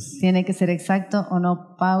 chances. Tiene que ser exacto o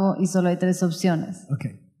no pago y solo hay 3 opciones.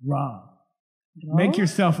 Okay, Rob, Rob, make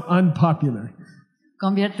yourself unpopular.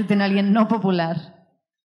 conviértete en alguien no popular.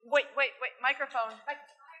 Wait, microphone.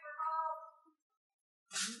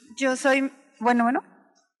 Yo soy, bueno.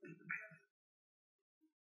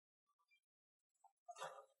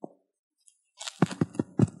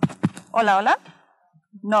 Hola.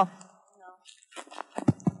 No.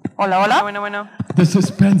 Hola, hola. Bueno. The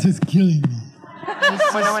suspense is killing me.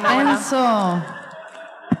 Bueno. Suspenso.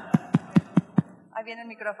 Ahí viene el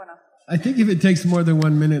micrófono. I think if it takes more than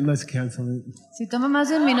 1 minute, let's cancel it. Si toma más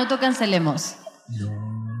de un minuto, cancelemos.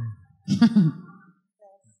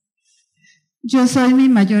 Yo soy mi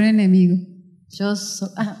mayor enemigo.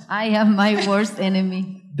 I am my worst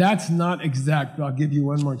enemy. That's not exact, but I'll give you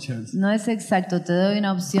one more chance. No es exacto, te doy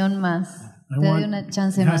una opción más. Te doy una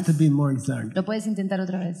chance it has más. to be more exact. Lo puedes intentar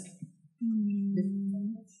otra vez.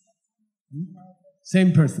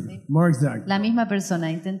 Same person, more exact. La misma persona,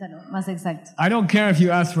 inténtalo, más exacto. I don't care if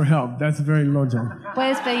you ask for help. That's very low jump.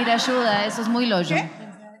 Puedes pedir ayuda, eso es muy loyo.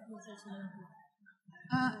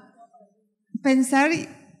 Pensar,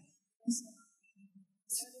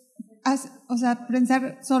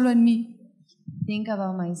 pensar solo en mí. Think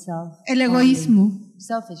about myself. El egoísmo. Only.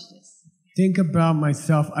 Selfishness. Think about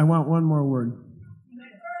myself. I want one more word.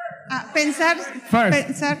 Pensar. First,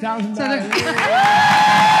 pensar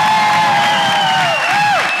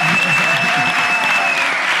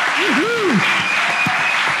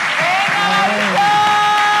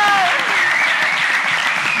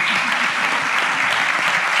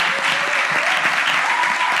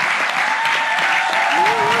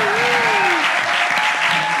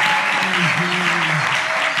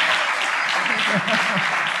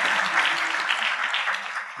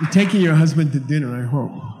You're taking your husband to dinner, I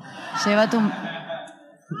hope. Lleva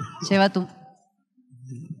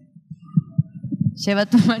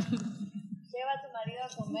tu marido a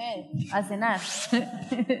comer, a cenar.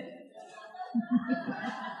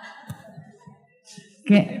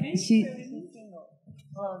 ¿Qué? Eso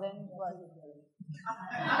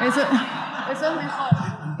es mejor.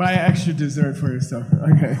 Buy extra dessert for yourself.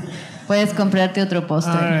 Okay. Puedes comprarte otro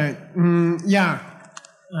postre. All right.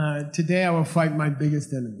 Today I will fight my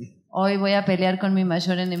biggest enemy. Hoy voy a pelear con mi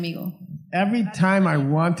mayor enemigo. Every time I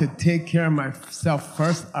want to take care of myself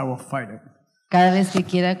first, I will fight it. Cada vez que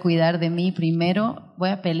quiera cuidar de mí primero, voy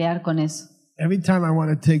a pelear con eso. Every time I want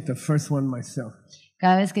to take the first one myself,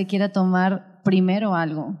 Cada vez que quiera tomar primero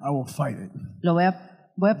algo, I will fight it.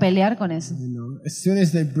 voy a pelear con eso. You know, as soon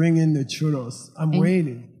as they bring in the churros, I'm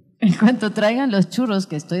waiting. En cuanto traigan los churros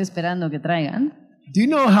que estoy esperando que traigan, Do you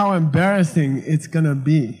know how embarrassing it's going to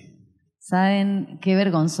be ¿saben qué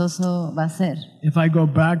vergonzoso va a ser? if I go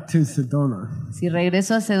back to Sedona Si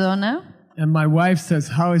regreso a Sedona and my wife says,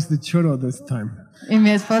 "How is the churro this time?" y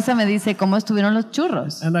mi esposa me dice, ¿cómo estuvieron los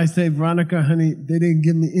churros? And I say, "Veronica, honey, they didn't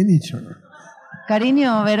give me any churro."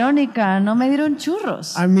 Cariño, Verónica, no me dieron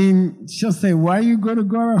churros. I mean, she'll say, "Why you go to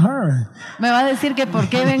Guadalajara?" Me va a decir que por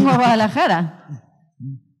qué vengo a Guadalajara.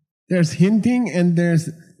 There's hinting and there's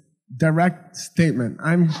direct statement.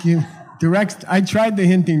 I tried the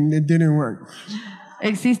hinting, it didn't work.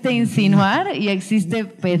 Existe insinuar y existe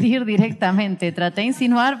pedir directamente. Traté de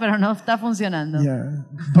insinuar, pero no está funcionando. Yeah,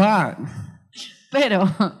 but Pero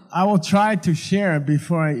I will try to share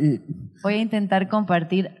before I eat. voy a intentar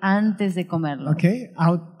compartir antes de comerlo. Okay,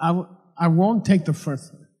 I won't take the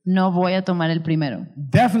first one. No voy a tomar el primero.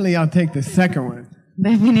 Definitely, I'll take the second one.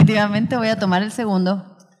 Definitivamente voy a tomar el segundo,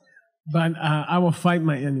 But I will fight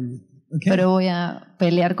my enemy. Okay. pero voy a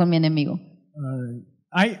pelear con mi enemigo. All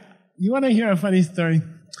right. You want to hear a funny story?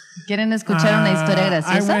 ¿Quieren escuchar una historia I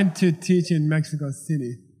graciosa? went to teach in Mexico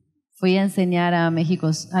City, Fui a enseñar a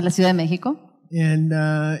la Ciudad de México. and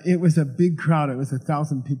it was a big crowd. It was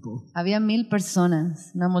 1,000 people. Había 1000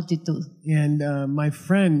 personas, una multitud. And my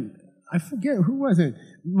friend, I forget who was it.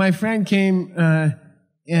 My friend came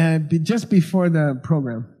just before the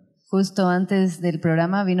program. Justo antes del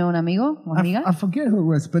programa vino un amigo o amiga. I forget who it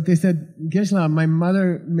was, but they said, Geshe, my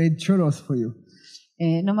mother made churros for you.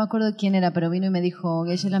 No me acuerdo quién era, pero vino y me dijo,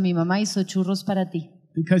 Geshe, mi mamá hizo churros para ti.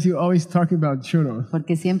 Because you always talk about churros.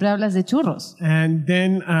 Porque siempre hablas de churros. And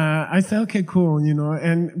then I said, okay, cool, you know.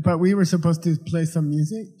 But we were supposed to play some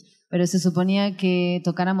music. Pero se suponía que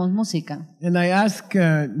tocáramos música. And I asked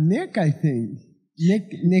Nick, I think.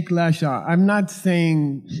 Nick Lashaw. I'm not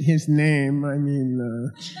saying his name. I mean...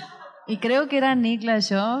 Y creo que era Nick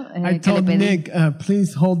Lashaw I que le told pedí. Nick,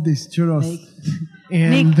 please hold these churros.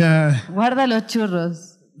 Nick, And guarda los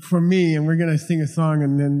churros. for me, and we're going to sing a song,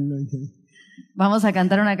 and then Vamos a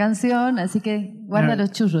cantar una canción, así que guarda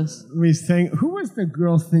los churros. we sang. Who was the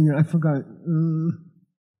girl singer? I forgot.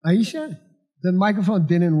 Aisha? The microphone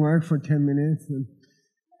didn't work for 10 minutes,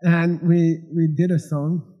 and we did a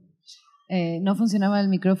song, No funcionaba el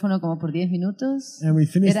micrófono como por 10 minutos. and we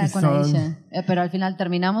finished Era the con song. ella. Pero al final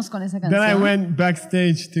terminamos con esa Then I canción. went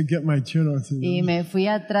backstage to get my churros, you know. Y me fui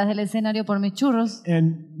atrás del escenario por mis churros.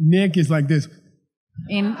 And Nick is like this.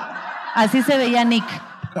 Y así se veía Nick.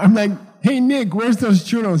 I'm like, hey Nick, where's those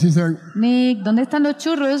churros? He's like, Nick, ¿dónde están los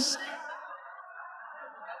churros?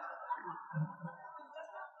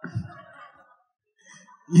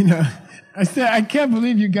 you know, I said, I can't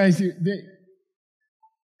believe you guys.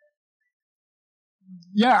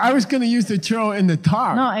 Yeah, I was going to use the churro in the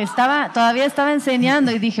talk. No, todavía estaba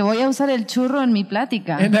enseñando y dije, voy a usar el churro en mi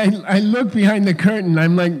plática. And I look behind the curtain.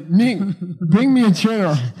 I'm like, Nick, bring me a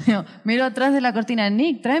churro. Miro atrás de la cortina,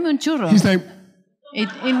 Nick, tráeme un churro. He's like, Y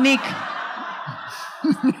Nick,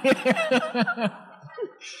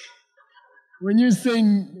 when you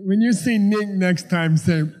see Nick next time,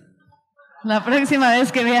 say, la próxima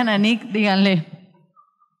vez que vean a Nick, díganle.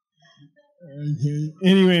 okay.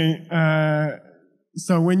 Anyway,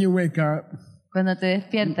 so when you wake up, Cuando te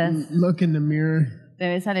despiertas, look in the mirror. te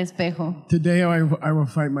ves al espejo. Today I will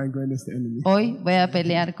fight my greatest enemy. Hoy voy a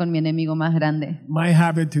pelear con mi enemigo más grande. My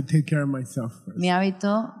habit to take care of myself first. Mi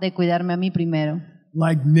hábito de cuidarme a mí primero.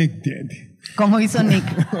 Like Nick did. Como hizo Nick.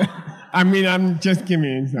 I mean, I'm just giving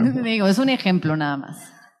an example. Digo, es un ejemplo nada más.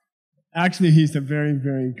 Actually, he's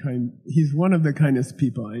one of the kindest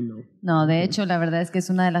people I know. No, de hecho, la verdad es que es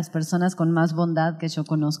una de las personas con más bondad que yo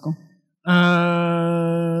conozco.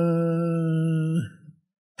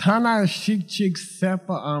 Tana shikchik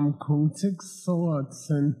sepa kungsik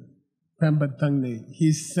soatsen pembatangne.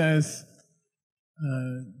 He says,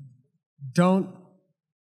 don't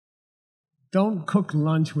cook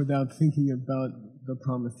lunch without thinking about the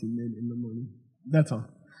promise you made in the morning. That's all.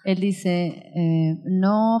 Él dice,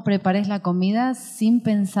 no prepares la comida sin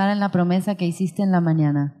pensar en la promesa que hiciste en la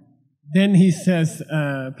mañana. Then he says,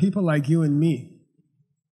 people like you and me.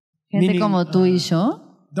 Gente Meaning, como tú y yo.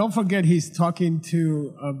 Don't forget he's talking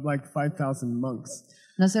to like 5,000 monks.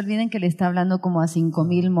 No se olviden que le está hablando como a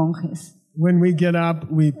 5,000 monjes. When we get up,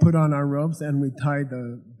 we put on our robes and we tie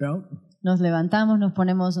the belt. Nos levantamos, nos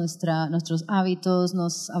ponemos nuestros hábitos,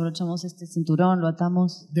 nos abrochamos este cinturón, lo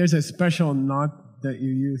atamos. There's a special knot that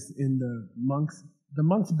you use in the monks. The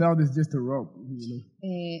monk's belt is just a rope. You know?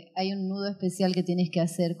 Hay un nudo especial que tienes que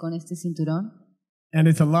hacer con este cinturón. And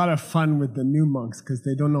it's a lot of fun with the new monks because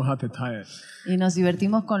they don't know how to tie it. Y nos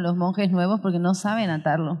divertimos con los monjes nuevos porque no saben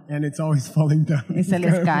atarlo. And it's always falling down. Y se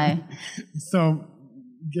les cae. So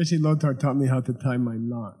Geshe Lothar taught me how to tie my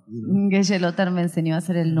knot. You know? Geshe Lothar me enseñó a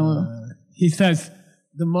hacer el nudo. He says,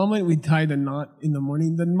 the moment we tie the knot in the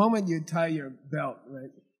morning, the moment you tie your belt,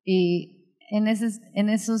 right? Y en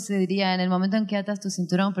eso se diría en el momento en que atas tu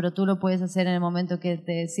cinturón, pero tú lo puedes hacer en el momento que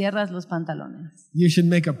te cierras los pantalones. You should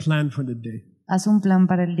make a plan for the day. Haz un plan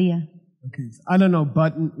para el día. Okay. I don't know,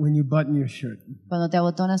 when you button your shirt, Cuando te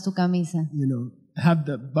abotonas tu camisa, you know, have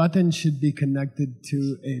the button should be connected to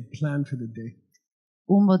a plan for the day.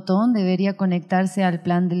 un botón debería conectarse al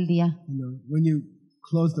plan del día. You know, when you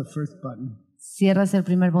close the first button, Cierras el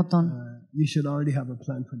primer botón. you should already have a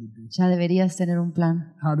plan for the day. Ya deberías tener un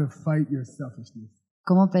plan. How to fight your selfishness.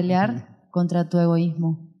 Cómo pelear contra tu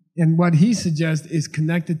egoísmo. And what he suggests is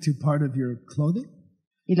connected to part of your clothing.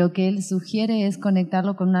 Y lo que él sugiere es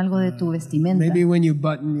conectarlo con algo de tu vestimenta. Maybe when you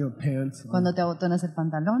button your pants, or Cuando te abotonas el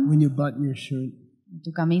pantalón, when you button your shirt,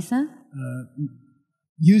 tu camisa,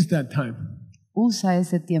 use that time usa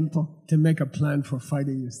ese tiempo to make a plan for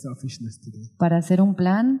fighting your selfishness today. para hacer un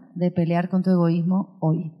plan de pelear con tu egoísmo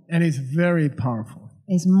hoy. And it's very powerful.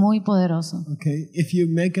 Es muy poderoso. Okay? If you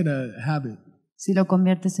make it a habit, Si lo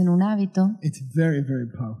conviertes en un hábito, it's very, very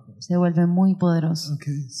powerful. se vuelve muy poderoso.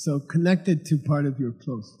 Okay? So connect it to part of your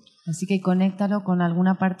clothes. Así que conéctalo con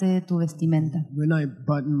alguna parte de tu vestimenta. When I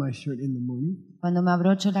button my shirt in the morning, Cuando me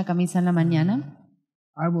abrocho la camisa en la mañana,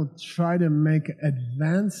 I will try to make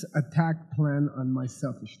advanced attack plan on my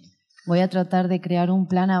selfishness. voy a tratar de crear un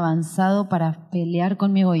plan avanzado para pelear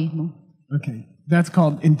con mi egoísmo. Okay, that's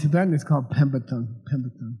called, in Tibetan, it's called Pembatang.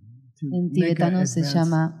 To En make a tibetano se advanced-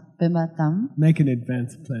 llama Pembatam. Make an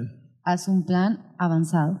advanced plan. Haz un plan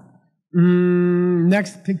avanzado.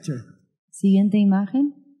 Next picture. Siguiente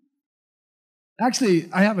imagen. Actually,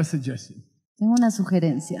 I have a suggestion. Tengo una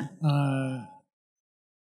sugerencia.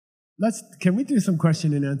 Can we do some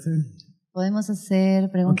question and answer? ¿Podemos hacer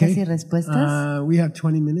preguntas Okay. y respuestas? We have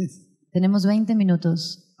 20 minutes. Tenemos 20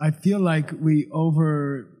 minutos. I feel like we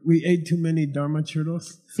ate too many Dharma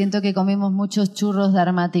churros. Siento que comimos muchos churros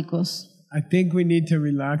dharmáticos. I think we need to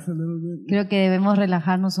relax a little bit. Creo que debemos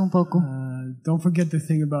relajarnos un poco. Don't forget to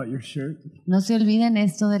think about your shirt. No se olviden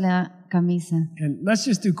esto de la camisa. And let's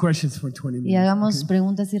just do questions for 20 minutes. Y hagamos okay?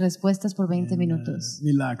 preguntas y respuestas por 20 minutos.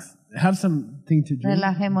 Relax. Have something to drink.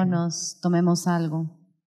 Relajémonos, tomemos algo.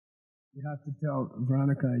 You have to tell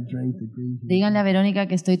Veronica I drank the green tea. Díganle a Verónica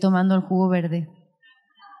que estoy tomando el jugo verde.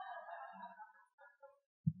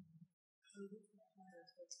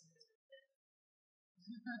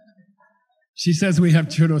 She says we have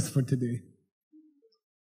churros for today.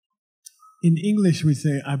 In English we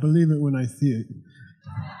say, I believe it when I see it.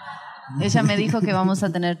 Ella me dijo que vamos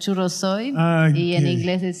a tener churros hoy y en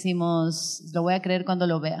inglés decimos, lo voy a creer cuando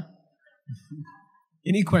lo vea.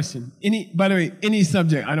 Any question? By the way, any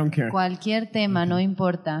subject, I don't care. Cualquier tema, no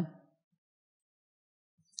importa.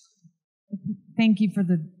 Thank you for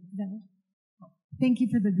the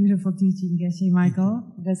beautiful teaching, Geshe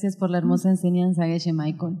Michael. Gracias por la hermosa enseñanza, Geshe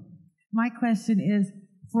Michael. My question is,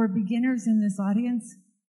 for beginners in this audience,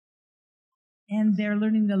 and they're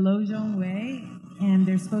learning the Lojong way, and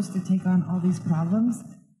they're supposed to take on all these problems,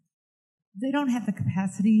 they don't have the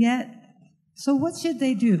capacity yet. So what should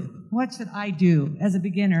they do? What should I do as a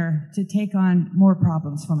beginner to take on more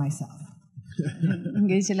problems for myself?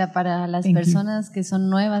 Geshe, para las personas que son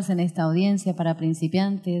nuevas en esta audiencia, para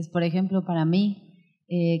principiantes, por ejemplo, para mí,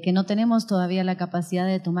 que no tenemos todavía la capacidad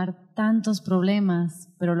de tomar tantos problemas,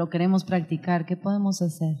 pero lo queremos practicar, ¿qué podemos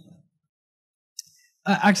hacer?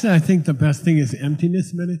 Actually, I think the best thing is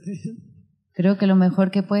emptiness meditation. Creo que lo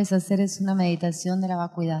mejor que puedes hacer es una meditación de la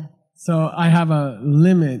vacuidad. So I have a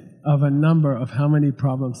limit of a number of how many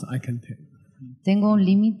problems I can take. Tengo un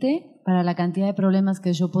límite para la cantidad de problemas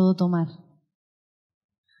que yo puedo tomar.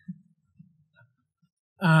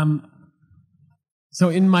 So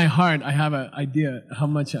in my heart, I have an idea how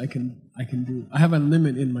much I can do. I have a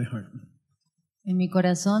limit in my heart. En mi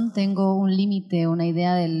corazón tengo un límite, una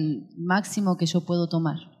idea del máximo que yo puedo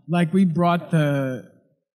tomar. Like we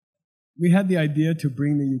had the idea to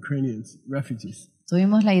bring the Ukrainians, refugees.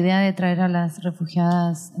 Tuvimos la idea de traer a las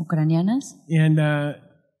refugiadas ucranianas. And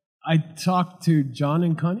I talked to John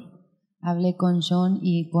and Connie. Hablé con John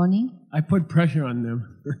y Connie. I put pressure on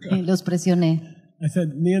them. Y los presioné. I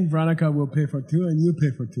said, me and Veronica will pay for 2 and you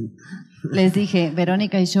pay for 2. Les dije,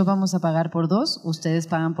 Verónica y yo vamos a pagar por 2, ustedes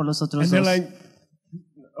pagan por los otros and 2. They're like,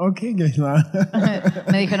 okay, Geshe.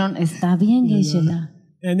 Me dijeron, está bien, Geshe.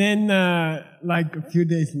 And then, like a few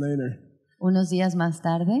days later, unos días más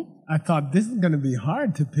tarde, I thought this is going to be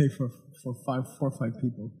hard to pay for 4 or 5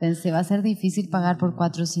 people. Pensé, va a ser difícil pagar por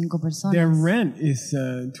 4 o 5 personas. Their rent is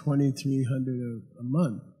 $2,300 a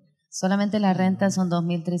month. Solamente la renta son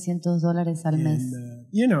 $2,300 al mes. And,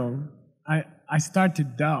 you know, I start to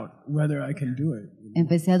doubt whether I can do it.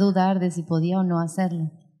 Empecé a dudar de si podía o no hacerlo.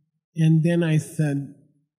 And then I said,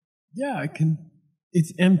 yeah, I can.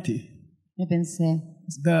 It's empty. Y pensé,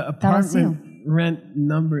 The apartment rent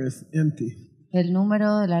number is empty. El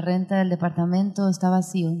número de la renta del departamento está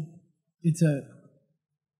vacío.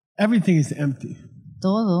 Everything is empty.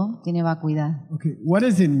 Todo tiene vacuidad. Okay, what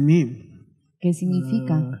does it mean? ¿Qué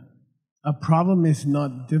significa? A problem is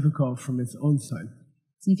not difficult from its own side.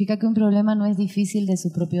 Significa que un problema no es difícil de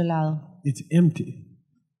su propio lado. It's empty.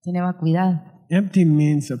 Tiene vacuidad. Empty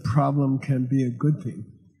means a problem can be a good thing.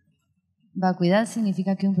 Vacuidad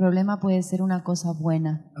significa que un problema puede ser una cosa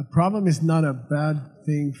buena. A problem is not a bad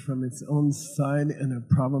thing from its own side, and a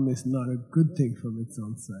problem is not a good thing from its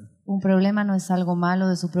own side. Un problema no es algo malo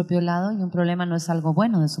de su propio lado y un problema no es algo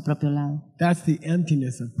bueno de su propio lado. That's the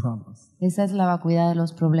emptiness of problems. Esa es la vacuidad de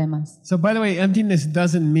los problemas. So, by the way, emptiness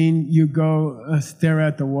doesn't mean you go stare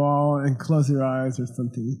at the wall and close your eyes or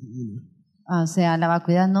something. You know. O sea, la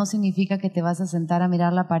vacuidad no significa que te vas a sentar a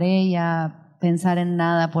mirar la pared y a pensar en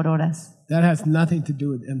nada por horas. That has nothing to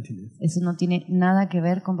do with emptiness. Eso no tiene nada que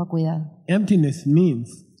ver con vacuidad. Emptiness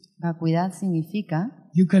means Vacuidad significa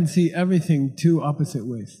you can see everything 2 opposite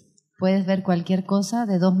ways. puedes ver cualquier cosa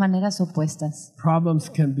de 2 maneras opuestas. Problems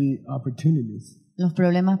can be opportunities. Los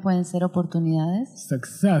problemas pueden ser oportunidades.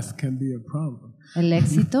 Success can be a problem. El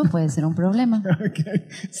éxito puede ser un problema. Okay,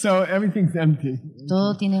 so everything's empty.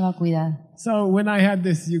 Todo tiene vacuidad. So when I had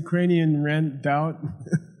this Ukrainian rent doubt,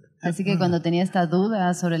 Así que cuando tenía esta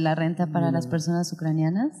duda sobre la renta para las personas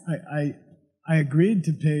ucranianas, I agreed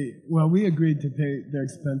to pay. Well, we agreed to pay their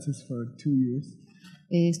expenses for 2 years.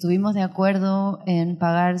 Estuvimos de acuerdo en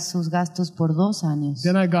pagar sus gastos por 2 años.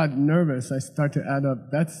 Then I got nervous. I start to add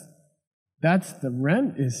up. That's the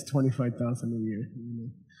rent is $25,000 a year. You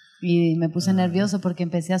know? Y me puse nervioso porque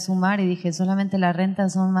empecé a sumar y dije, solamente la renta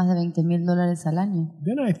son más de $20,000 al año.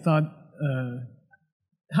 Then I thought,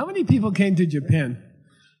 how many people came to Japan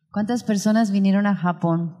 ¿Cuántas personas vinieron a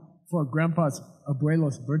Japón for Grandpa's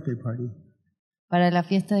abuelo's birthday party? para la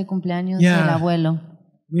fiesta de cumpleaños Yeah. del abuelo?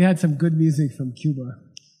 We had some good music from Cuba.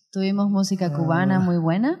 Tuvimos música cubana muy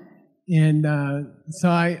buena. And so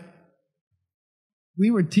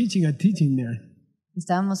we were teaching a teaching there.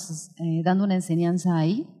 Estábamos dando una enseñanza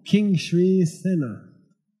ahí. King Sri Sena.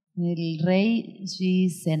 El rey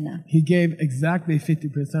Shisena He gave exactly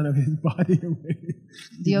 50% of his body away.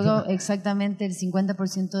 dio exactamente el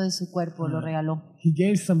 50% de su cuerpo, lo regaló. He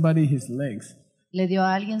gave somebody his legs. Le dio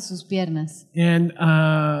a alguien sus piernas. And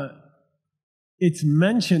it's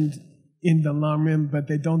mentioned in the Lamrim, but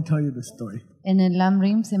they don't tell you the story. En el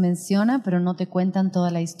Lamrim se menciona, pero no te cuentan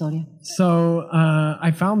toda la historia. So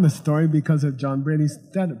I found the story because of John Brady's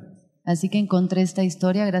database. Así que encontré esta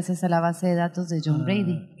historia gracias a la base de datos de John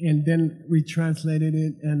Brady. And then we translated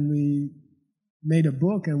it and we made a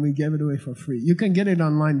book and we gave it away for free. You can get it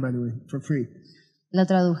online, by the way, for free. La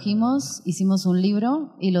tradujimos, hicimos un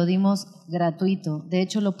libro y lo dimos gratuito. De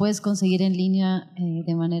hecho, lo puedes conseguir en línea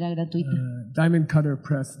de manera gratuita.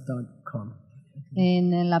 Diamondcutterpress.com.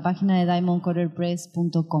 En la página de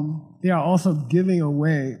diamondcutterpress.com. They are also giving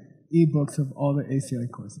away ebooks of all the ACI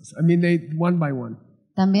courses. I mean, they one by one.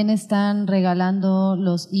 También están regalando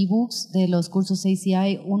los ebooks de los cursos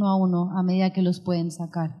ACI uno a uno a medida que los pueden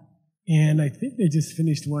sacar. And I think they just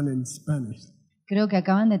finished one in Spanish. Creo que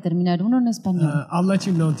acaban de terminar uno en español. I'll let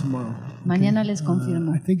you know tomorrow. Mañana les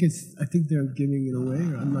confirmo. I think they're giving it away,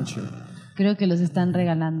 or I'm not sure. Creo que los están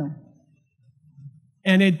regalando.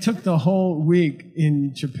 And it took the whole week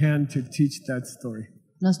in Japan to teach that story.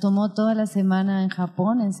 Nos tomó toda la semana en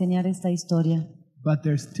Japón enseñar esta historia. But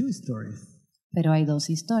there's two stories. Pero hay dos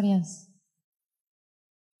historias.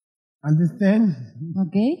 Understand?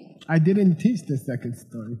 ¿Ok? I didn't teach the second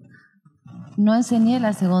story. No enseñé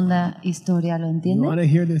la segunda historia, ¿lo You entienden? want to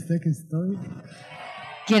hear the second story?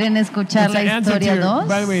 ¿Quieren escuchar It's la an answer to historia your, 2?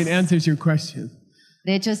 by the way, it answers your question.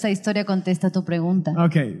 De hecho, esta historia contesta tu pregunta.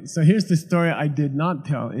 Okay, so here's the story I did not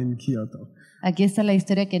tell in Kyoto. Aquí está la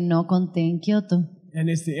historia que no conté en Kioto. And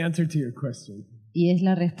it's the answer to your question. Y es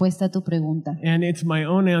la respuesta a tu pregunta. And it's my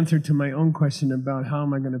own answer to my own question about how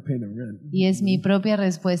am I going to pay the rent. Y es mi propia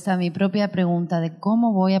respuesta a mi propia pregunta de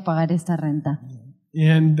cómo voy a pagar esta renta.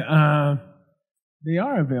 And they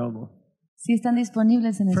are available. Sí están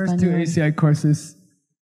disponibles en First two español. ACI courses.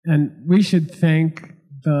 And we should thank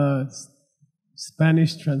the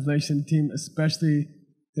Spanish translation team, especially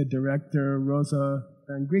the director, Rosa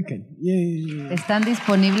Van Grieken. Yay! Están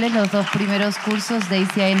disponibles los dos primeros cursos de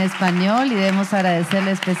ACI en español y debemos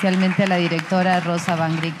agradecerle especialmente a la directora Rosa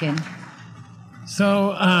Van Grieken.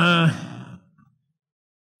 So,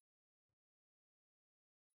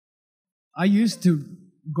 I used to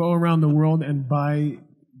go around the world and buy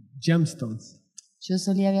gemstones. Yo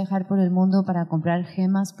solía viajar por el mundo para comprar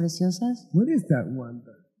gemas preciosas. What is that one?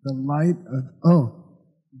 The light of, oh,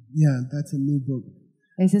 yeah, that's a new book.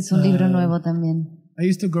 Ese es un libro nuevo también. I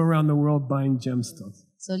used to go around the world buying gemstones.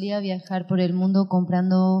 Solía viajar por el mundo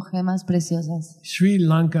comprando gemas preciosas. Sri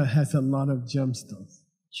Lanka has a lot of gemstones.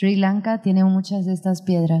 Sri Lanka tiene muchas de estas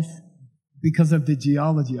piedras. Because of the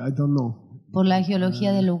geology, I don't know. Por la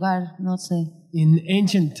geología del lugar, no sé. In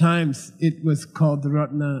ancient times, it was called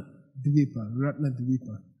Ratna Dvipa.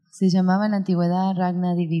 Se llamaba en la antigüedad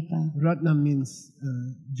Ragna Divipa. Ratna means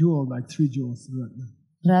jewel, like 3 jewels, Ratna.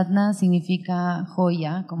 Ratna significa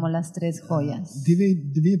joya, como las 3 joyas.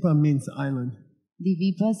 Dvipa means island.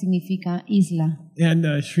 Divipa significa isla. And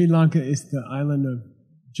Sri Lanka is the island of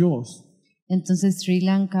jewels. Entonces Sri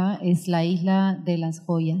Lanka es la isla de las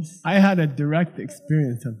joyas. I had a direct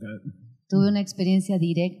experience of that. Tuve una experiencia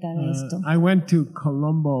directa de esto. I went to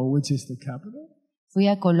Colombo, which is the capital, Fui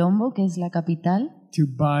a Colombo, que es la capital, to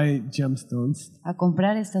buy gemstones. a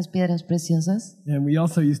comprar estas piedras preciosas. And we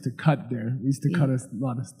also used to cut there. We used to cut a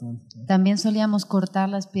lot of stones. También solíamos cortar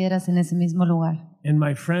las piedras en ese mismo lugar. And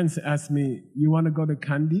my friends asked me, "You want to go to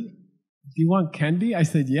Kandy? Do you want candy?" I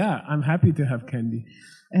said, "Yeah, I'm happy to have candy."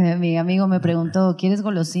 Mi amigo me preguntó, ¿quieres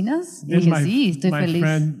golosinas? Y And dije, sí, estoy my feliz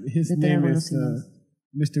friend, his de tener name is golosinas.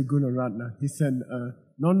 Mr. Gunaratna. He said,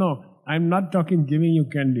 no, I'm not talking giving you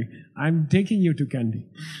candy. I'm taking you to candy.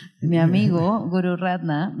 Mi amigo Guru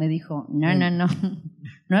Ratna me dijo, no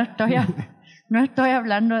estoy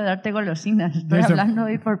hablando de darte golosinas, estoy hablando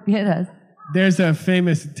de ir por piedras. There's a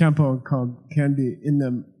famous temple called Kandy in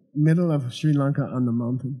the middle of Sri Lanka on the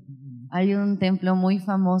mountain. Hay un templo muy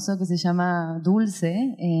famoso que se llama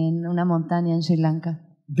Dulce en una montaña en Sri Lanka.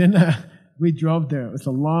 Then we drove there. It was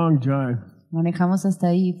a long drive. Manejamos hasta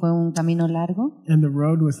ahí, fue un camino largo. And the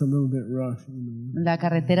road was a little bit rough. La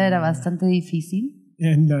carretera era bastante difícil.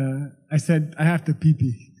 And I said, I have to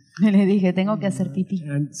pee-pee. Y le dije, tengo que hacer pipí.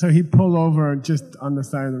 And so he pulled over just on the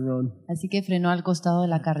side of the road. Así que frenó al costado de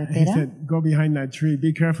la He carretera. said, go behind that tree.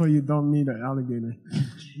 Be careful you don't meet an alligator.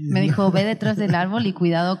 Me dijo, ve detrás del árbol y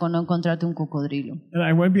cuidado con no encontrarte un cocodrilo. And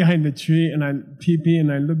I went behind the tree and I pee-pee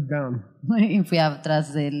and I looked down. Y fui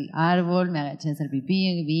atrás del árbol, me agaché a hacer pipí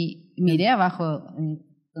y miré abajo donde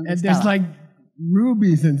And there's estaba. like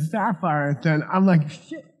rubies and sapphires, and I'm like,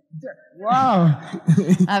 shit, wow.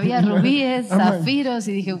 Había rubíes, I'm like, zafiros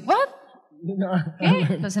y dije, ¿what? you know,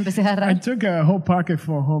 ¿Qué? Los empecé a I agarrar. took a whole pocket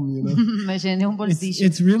for home, you know. Me llené un bolsillo.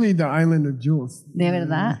 It's really the island of jewels. De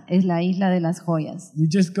verdad, es la isla de las joyas. You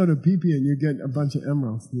just go to Pipi and you get a bunch of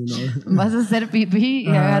emeralds, you know. Vas a hacer pipí y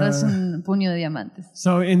agarras un puño de diamantes.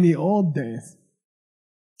 So in the old days,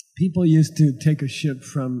 people used to take a ship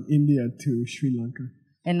from India to Sri Lanka.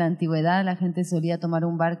 En la antigüedad la gente solía tomar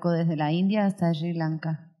un barco desde la India hasta Sri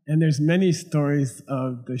Lanka. And there's many stories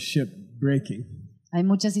of the ship breaking. Hay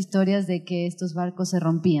muchas historias de que estos barcos se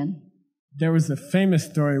rompían. There was a famous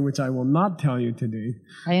story, which I will not tell you today,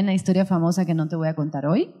 Hay una historia famosa que no te voy a contar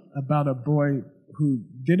hoy, about a boy who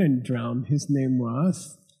didn't drown. His name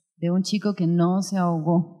was de un chico que no se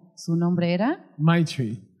ahogó. Su nombre era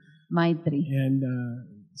Maitri. Maitri. And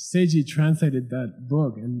Seiji translated that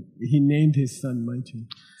book, and he named his son Maitri.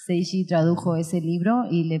 Seiji tradujo ese libro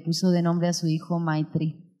y le puso de nombre a su hijo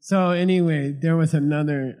Maitri. So anyway, there was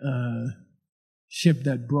another ship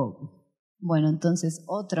that broke. Bueno, entonces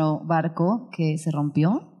otro barco que se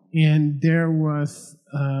rompió And there was,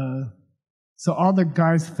 so all the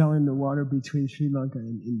guys fell in the water between Sri Lanka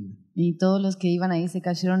and India. y todos los que iban ahí se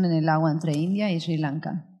cayeron en el agua entre India y Sri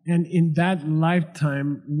Lanka. And in that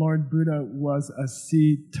lifetime, Lord Buddha was a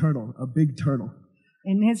sea turtle, a big turtle.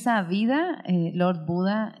 En esa vida, Lord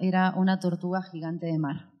Buddha era una tortuga gigante de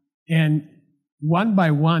mar. And one by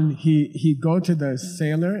one, he go to the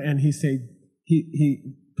sailor and he say,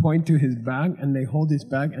 he point to his bag and they hold his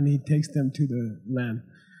bag and he takes them to the land.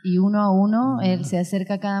 Y uno a uno, él se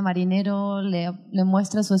acerca a cada marinero, le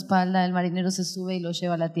muestra su espalda, el marinero se sube y lo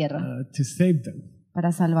lleva a la tierra To save them.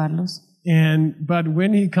 para salvarlos. But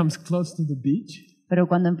when he comes close to the beach, Pero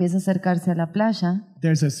cuando empieza a acercarse a la playa,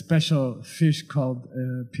 there's a special fish called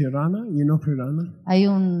piranha. You know piranha? hay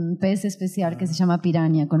un pez especial que se llama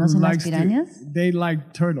piraña. ¿Conocen las pirañas? They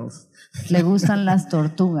like turtles. Le gustan las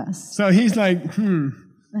tortugas. So he's like,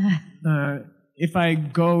 if I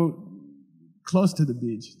go close to the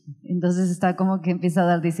beach, Entonces está como que empieza a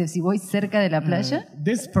dar, dice, si voy cerca de la playa,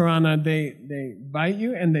 this piranha, they bite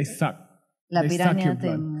you and they suck. la They suck your piraña te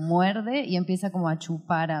blood. muerde y empieza como a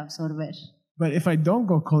chupar, a absorber. But if I don't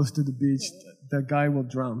go close to the beach, the guy will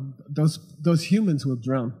drown. Those humans will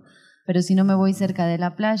drown. Pero si no me voy cerca de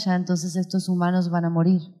la playa, entonces estos humanos van a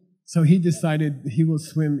morir. So he decided he will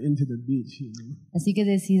swim into the beach. You know? Así que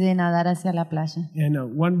decide nadar hacia la playa. And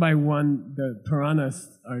one by one, the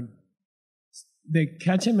piranhas they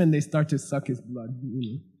catch him and they start to suck his blood. You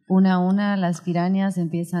know? Una a una las pirañas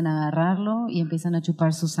empiezan a agarrarlo y empiezan a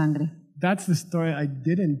chupar su sangre. That's the story I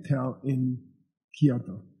didn't tell in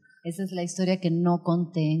Kyoto. Esa es la historia que no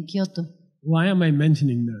conté en Kioto. Why am I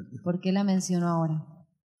mentioning that? ¿Por qué la menciono ahora?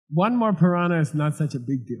 One more piranha is not such a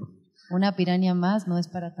big deal. Una piraña más no es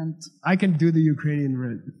para tanto. I can do the Ukrainian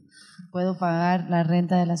rent. Puedo pagar la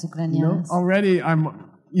renta de las You know, ucranianas. already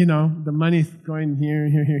the money's going here.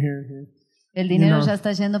 El dinero you know, ya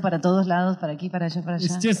está yendo para todos lados, para aquí, para allá, para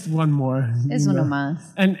It's allá. just one more. Es you uno know.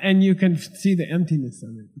 más. And you can see the emptiness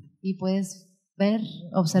of it. Y puedes ver,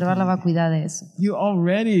 observar la vacuidad de eso.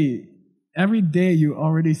 Every day you're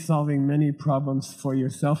already solving many problems for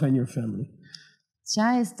yourself and your family.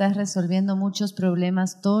 Ya estás resolviendo muchos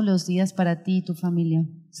problemas todos los días para ti y tu familia.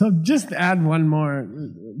 So just add one more.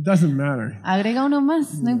 It doesn't matter. Agrega uno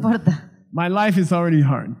más, no importa. My life is already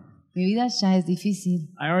hard. Mi vida ya es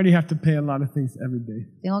difícil. I already have to pay a lot of things every day.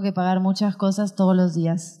 Tengo que pagar muchas cosas todos los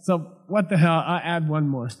días. So what the hell? I add one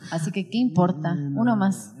more. Así que, ¿qué importa? Uno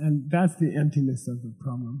más. And that's the emptiness of the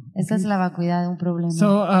problem. Esa es la vacuidad de un problema.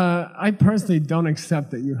 So I personally don't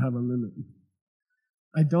accept that you have a limit.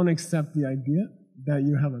 I don't accept the idea that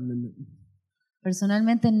you have a limit.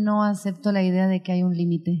 Personalmente no acepto la idea de que hay un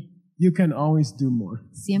límite. You can always do more.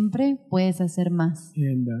 Siempre puedes hacer más.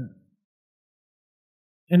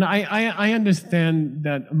 And I understand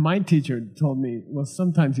that my teacher told me, well,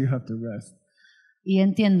 sometimes you have to rest. Y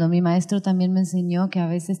entiendo, mi maestro también me enseñó que a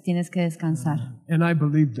veces tienes que descansar. And I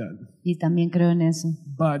believe that. Y también creo en eso.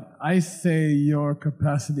 But I say your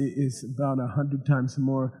capacity is about 100 times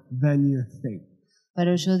more than you think.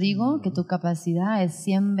 Pero yo digo que tu capacidad es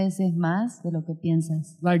 100 veces más de lo que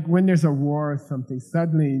piensas. Like when there's a war or something,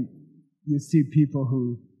 suddenly you see people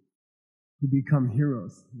who become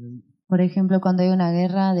heroes. Right? Por ejemplo, cuando hay una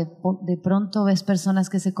guerra, de pronto ves personas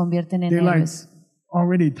que se convierten en They're like héroes.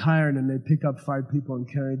 already tired and they pick up 5 people and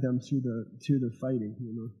carry them through the fighting,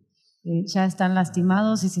 you know. Ya están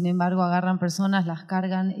lastimados y sin embargo agarran personas, las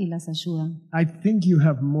cargan y las ayudan. I think you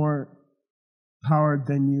have more power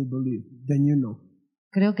than you believe, than you know.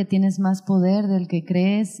 Creo que tienes más poder del que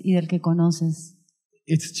crees y del que conoces.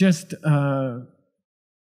 it's just what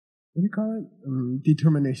do you call it?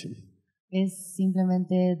 Determination. Es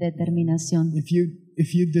simplemente determinación. If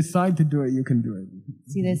you decide to do it, you can do it.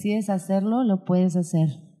 Si decides hacerlo, lo puedes hacer.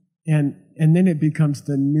 And then it becomes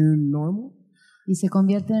the new normal. Y se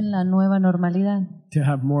convierte en la nueva normalidad. To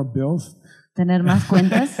have more bills. Tener más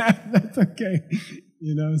cuentas. That's okay.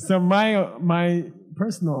 So my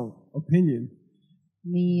personal opinion.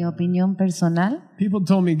 Mi opinión personal. People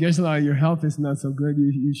told me, Geshe, your health is not so good.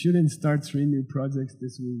 You shouldn't start 3 new projects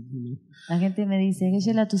this week. La gente me dice,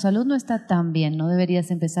 Geshe, tu salud no está tan bien. No deberías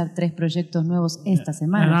empezar 3 proyectos nuevos esta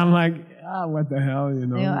semana. And I'm like, what the hell,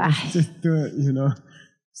 Digo, Let's just do it,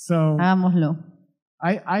 So hagámoslo.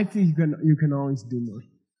 I think you can always do more.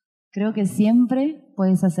 Creo que siempre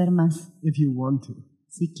puedes hacer más. If you want to.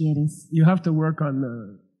 Si quieres. You have to work on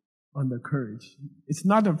the courage. It's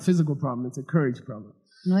not a physical problem, it's a courage problem.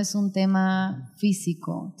 No es un tema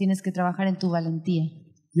físico, tienes que trabajar en tu valentía.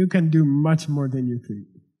 You can do much more than you think.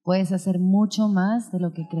 Puedes hacer mucho más de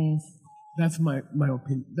lo que crees. That's my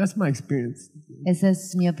opinion. That's my experience. Esa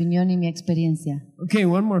es mi opinión y mi experiencia. Okay,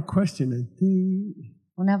 one more question, I think.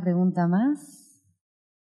 Una pregunta más.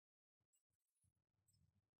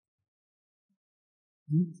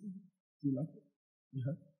 You like it?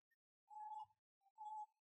 Yeah.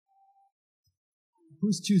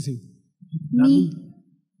 Who's choosing? Me.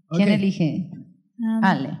 ¿Quién Okay. elige?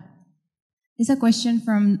 Ale. It's a question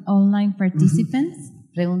from online participants.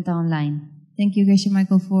 Pregunta online. Thank you, Geshe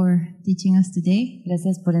Michael, for teaching us today.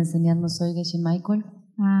 Gracias por enseñarnos hoy, Geshe Michael.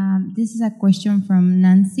 This is a question from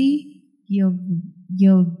Nancy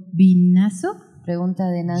Giovinazzo. Pregunta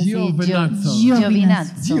de Nancy Giovinazzo.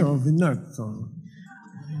 Giovinazzo. Giovinazzo.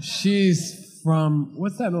 She's from,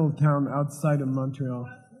 what's that little town outside of Montreal?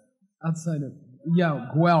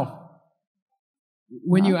 Guelph.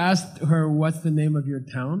 When you asked her what's the name of your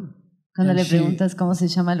town, Cuando and le she- preguntas cómo se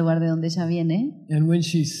llama el lugar de donde ella viene, and when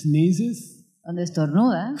she sneezes, donde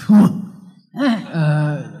estornuda,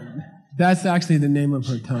 that's actually the name of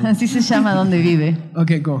her town. así se llama donde vive.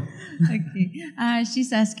 Okay, go. Okay.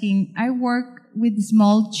 She's asking, I work with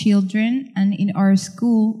small children, and in our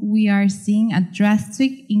school, we are seeing a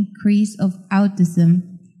drastic increase of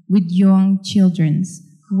autism with young children.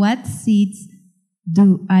 What seeds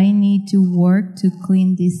do I need to work to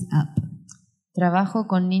clean this up? Trabajo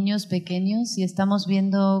con niños pequeños y estamos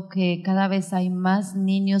viendo que cada vez hay más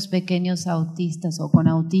niños pequeños autistas o con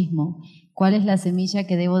autismo. ¿Cuál es la semilla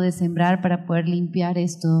que debo de sembrar para poder limpiar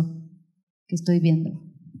esto que estoy viendo?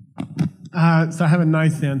 So I have a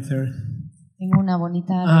nice answer. Tengo una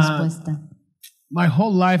bonita respuesta. My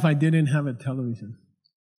whole life I didn't have a television.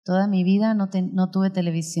 Toda mi vida no tuve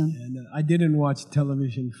televisión. And I didn't watch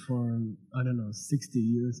television for, 60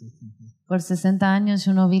 years or something. Por 60 años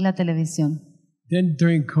yo no vi la televisión. Then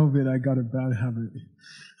during COVID, I got a bad habit.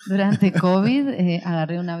 Durante COVID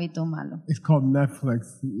agarré un hábito malo. It's called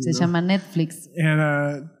Netflix. Se llama Netflix.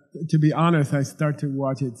 And to be honest, I start to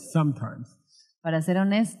watch it sometimes. Para ser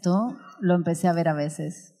honesto, lo empecé a ver a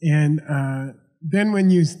veces. And then when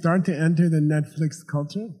you start to enter the Netflix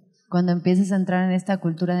culture, Cuando empiezas a entrar en esta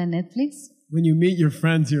cultura de Netflix, when you meet your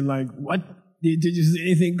friends, you're like, what? Did you see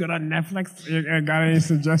anything good on Netflix? You got any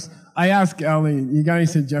suggestions? I asked Ellie, you got any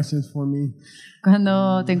suggestions for me?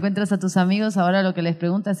 cuando te encuentras a tus amigos, ahora lo que les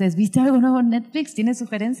preguntas es, ¿viste algo nuevo en Netflix? ¿Tienes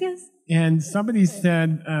sugerencias? And somebody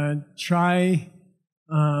said, try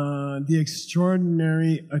The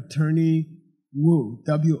Extraordinary Attorney Woo,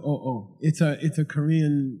 W-O-O. It's a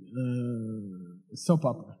Korean soap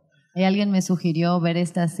opera. Y alguien me sugirió ver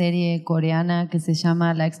esta serie coreana que se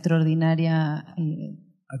llama La Extraordinaria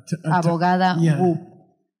Abogada Yeah. Woo.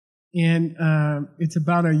 And it's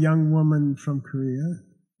about a young woman from Korea,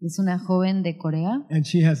 Es una joven de Corea and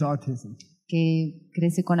she has autism. que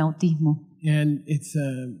crece con autismo. And it's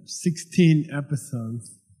 16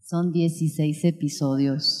 episodes, Son 16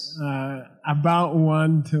 episodios. about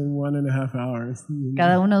 1 to 1.5 hours.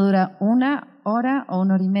 Cada uno dura 1 hora o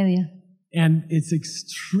 1 hora y media. And it's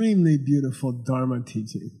extremely beautiful Dharma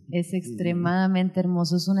teaching. Es extremadamente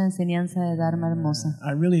hermoso. Es una enseñanza de Dharma hermosa.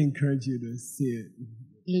 I really encourage you to see it.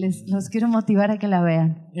 Los quiero motivar a que la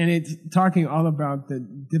vean. And it's talking all about the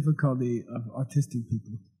difficulty of autistic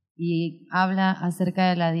people. Y habla acerca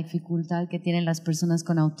de la dificultad que tienen las personas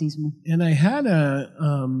con autismo. And I had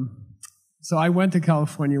so I went to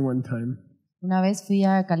California one time, Una vez fui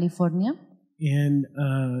a California. and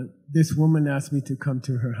this woman asked me to come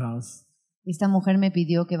to her house. Esta mujer me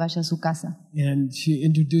pidió que vaya a su casa. And she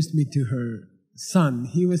introduced me to her son.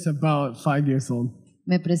 He was about 5 years old,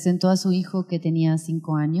 Me presentó a su hijo que tenía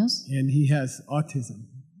 5 años and he has autism.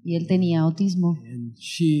 y él tenía autismo. And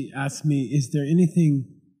she asked me, is there anything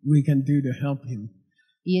we can do to help him?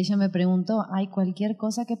 Y ella me preguntó, ¿hay cualquier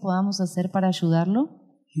cosa que podamos hacer para ayudarlo?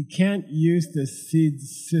 He can't use the seed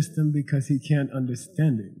system because he can't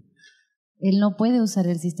understand it. Él no puede usar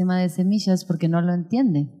el sistema de semillas porque no lo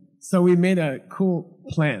entiende. So we made a cool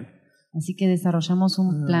plan. Así que desarrollamos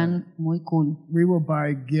un plan muy cool. We will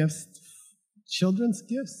buy gifts, children's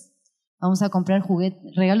gifts, Vamos a comprar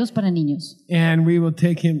regalos para niños. and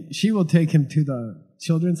she will take him to the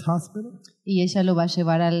children's hospital, Y ella lo va a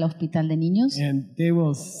llevar al hospital de niños. and they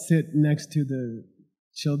will sit next to the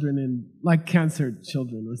children like cancer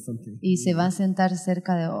children or something. Y se va a sentar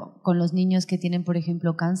con los niños que tienen, por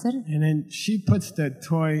ejemplo, cáncer. And then she puts the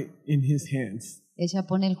toy in his hands. Ella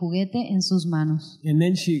pone el juguete en sus manos. And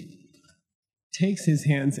then she takes his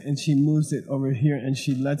hands and she moves it over here and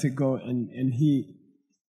she lets it go and he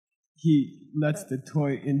lets the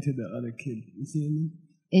toy into the other kid. You see what I mean?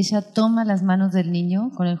 Ella toma las manos del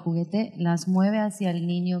niño con el juguete, las mueve hacia el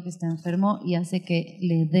niño que está enfermo y hace que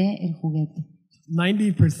le dé el juguete.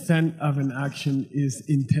 90% of an action is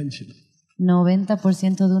intention,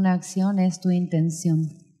 90% de una acción es tu intención,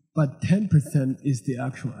 but 10% is the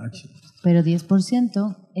actual action. pero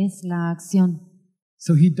 10% es la acción.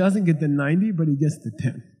 So he doesn't get the 90, but he gets the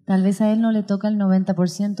 10. Tal vez a él no le toca el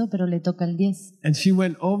 90%, pero le toca el 10%. And she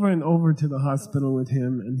went over and over to the hospital with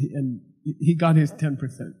him, and he got his 10%.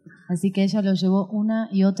 Así que ella lo llevó una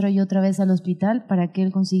y otra vez al hospital para que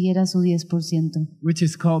él consiguiera su 10%, Which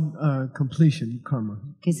is called completion karma.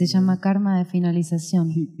 que se llama karma de finalización.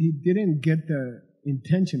 He didn't get the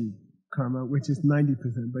intention karma, which is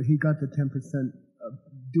 90%, but he got the 10% of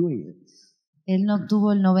doing it. Él no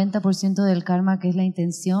obtuvo el 90% del karma, que es la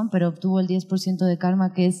intención, pero obtuvo el 10% de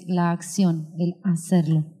karma, que es la acción, el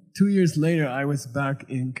hacerlo. 2 years later, I was back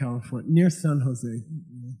in California, near San Jose.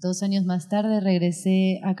 2 años más tarde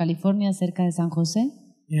regresé a California, cerca de San José,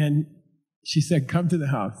 And she said, come to the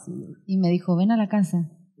house. y me dijo, ven a la casa.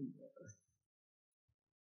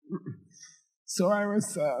 So I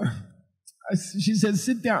was, she said,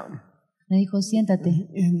 sit down. Me dijo, siéntate,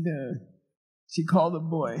 And she called a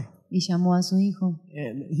boy. y llamó a su hijo.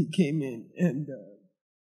 And he came in and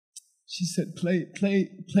she said,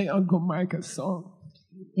 play Uncle Mike a song.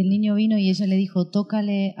 El niño vino y ella le dijo,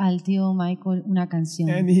 tócale al tío Michael una canción.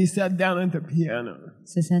 And he sat down at the piano.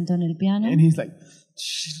 Se sentó en el piano And he's like,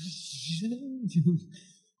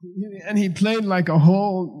 and he played like a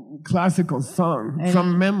whole classical song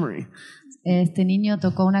from memory. este niño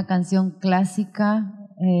tocó una canción clásica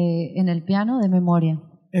en el piano de memoria.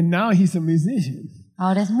 And now he's a musician.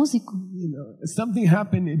 Ahora es músico. Something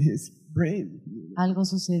happened in his brain Algo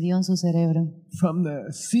sucedió en su cerebro. from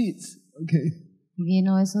the seeds. Okay.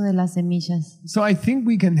 Vino eso de las semillas. So I think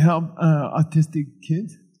we can help autistic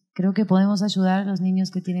kids Creo que podemos ayudar a los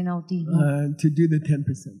niños que tienen autismo to do the 10%.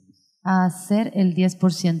 a hacer el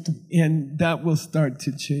 10%. And that will start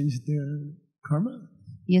to change their karma.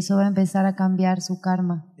 Y eso va a empezar a cambiar su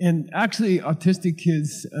karma. And actually, autistic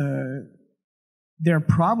kids, their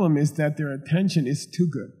problem is that their attention is too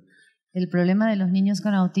good. El problema de los niños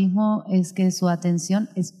con autismo es que su atención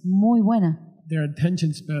es muy buena. Their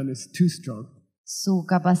attention span is too strong. Su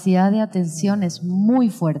capacidad de atención es muy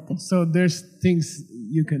fuerte. So there's things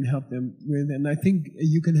you can help them with, and I think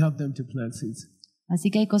you can help them to plant seeds.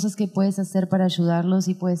 Así que hay cosas que puedes hacer para ayudarlos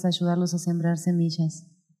y puedes ayudarlos a sembrar semillas.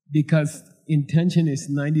 Because intention is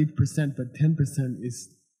 90%, but 10%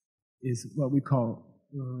 is what we call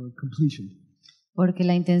completion. Porque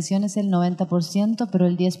la intención es el 90%, pero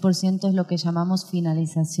el 10% es lo que llamamos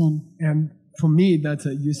finalización. And for me, that's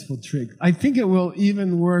a useful trick. I think it will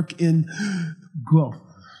even work in growth.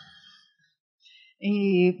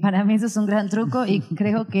 Y para mí eso es un gran truco y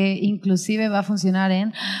creo que inclusive va a funcionar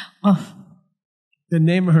en The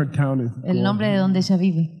name of her town is el Guo. nombre de donde ella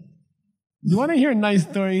vive. You want to hear a nice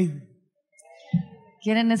story?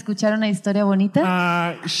 ¿Quieren escuchar una historia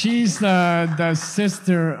bonita? She's the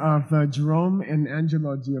sister of Jerome and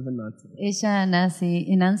Angelo Giovinazzo. Ella,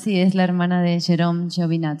 Nancy, es la hermana de Jerome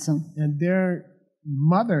Giovinazzo. And their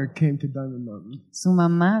mother came to Diamond Mountain. Su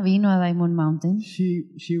mamá vino a Diamond Mountain.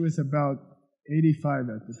 She was about 85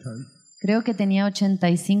 at the time. Creo que tenía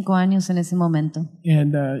 85 años en ese momento.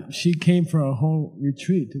 And she came for a whole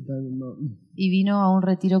retreat to Diamond Mountain. Y vino a un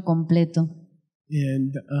retiro completo.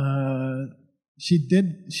 And she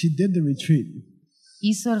did the retreat.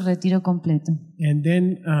 Hizo el retiro completo. And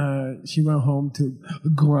then she went home to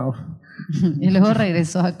grow. Y luego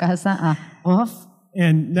regresó a casa a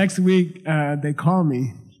And next week they called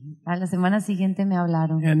me A la semana siguiente me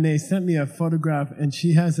hablaron. and they sent me a photograph, and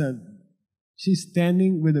she's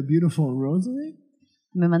standing with a beautiful rosary.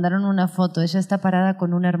 Me mandaron una foto. Ella está parada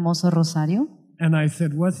con un hermoso rosario. And I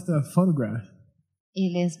said, "What's the photograph?"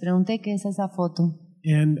 Y les pregunté qué es esa foto.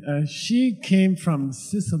 And she came from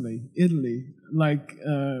Sicily, Italy, like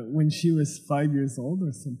when she was 5 years old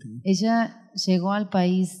or something. Ella llegó al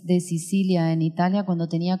país de Sicilia, en Italia, cuando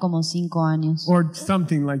tenía como 5 años. Or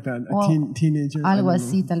something like that, a O teenager. I algo don't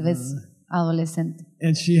así, know. tal vez adolescente.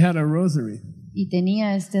 And she had a rosary Y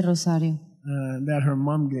tenía este rosario that her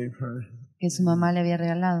mom gave her. que su mamá le había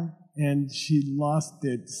regalado. And she lost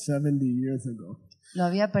it 70 years ago. Lo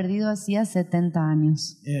había perdido hacía 70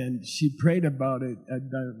 años. And she prayed about it at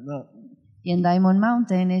the mountain. Y en Diamond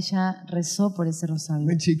Mountain ella rezó por ese rosario.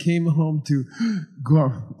 When she came home to go,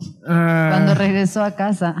 Cuando regresó a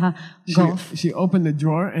casa, she opened the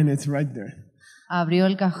drawer and it's right there. abrió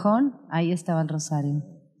el cajón, ahí estaba el rosario.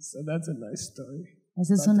 So that's a nice story.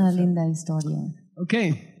 Esa es una linda historia.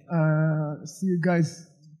 Okay, see you guys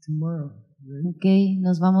tomorrow. Right? Ok,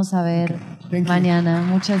 nos vamos a ver Thank you. mañana.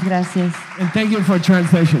 Muchas gracias. And thank you for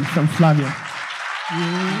translation from Flavia.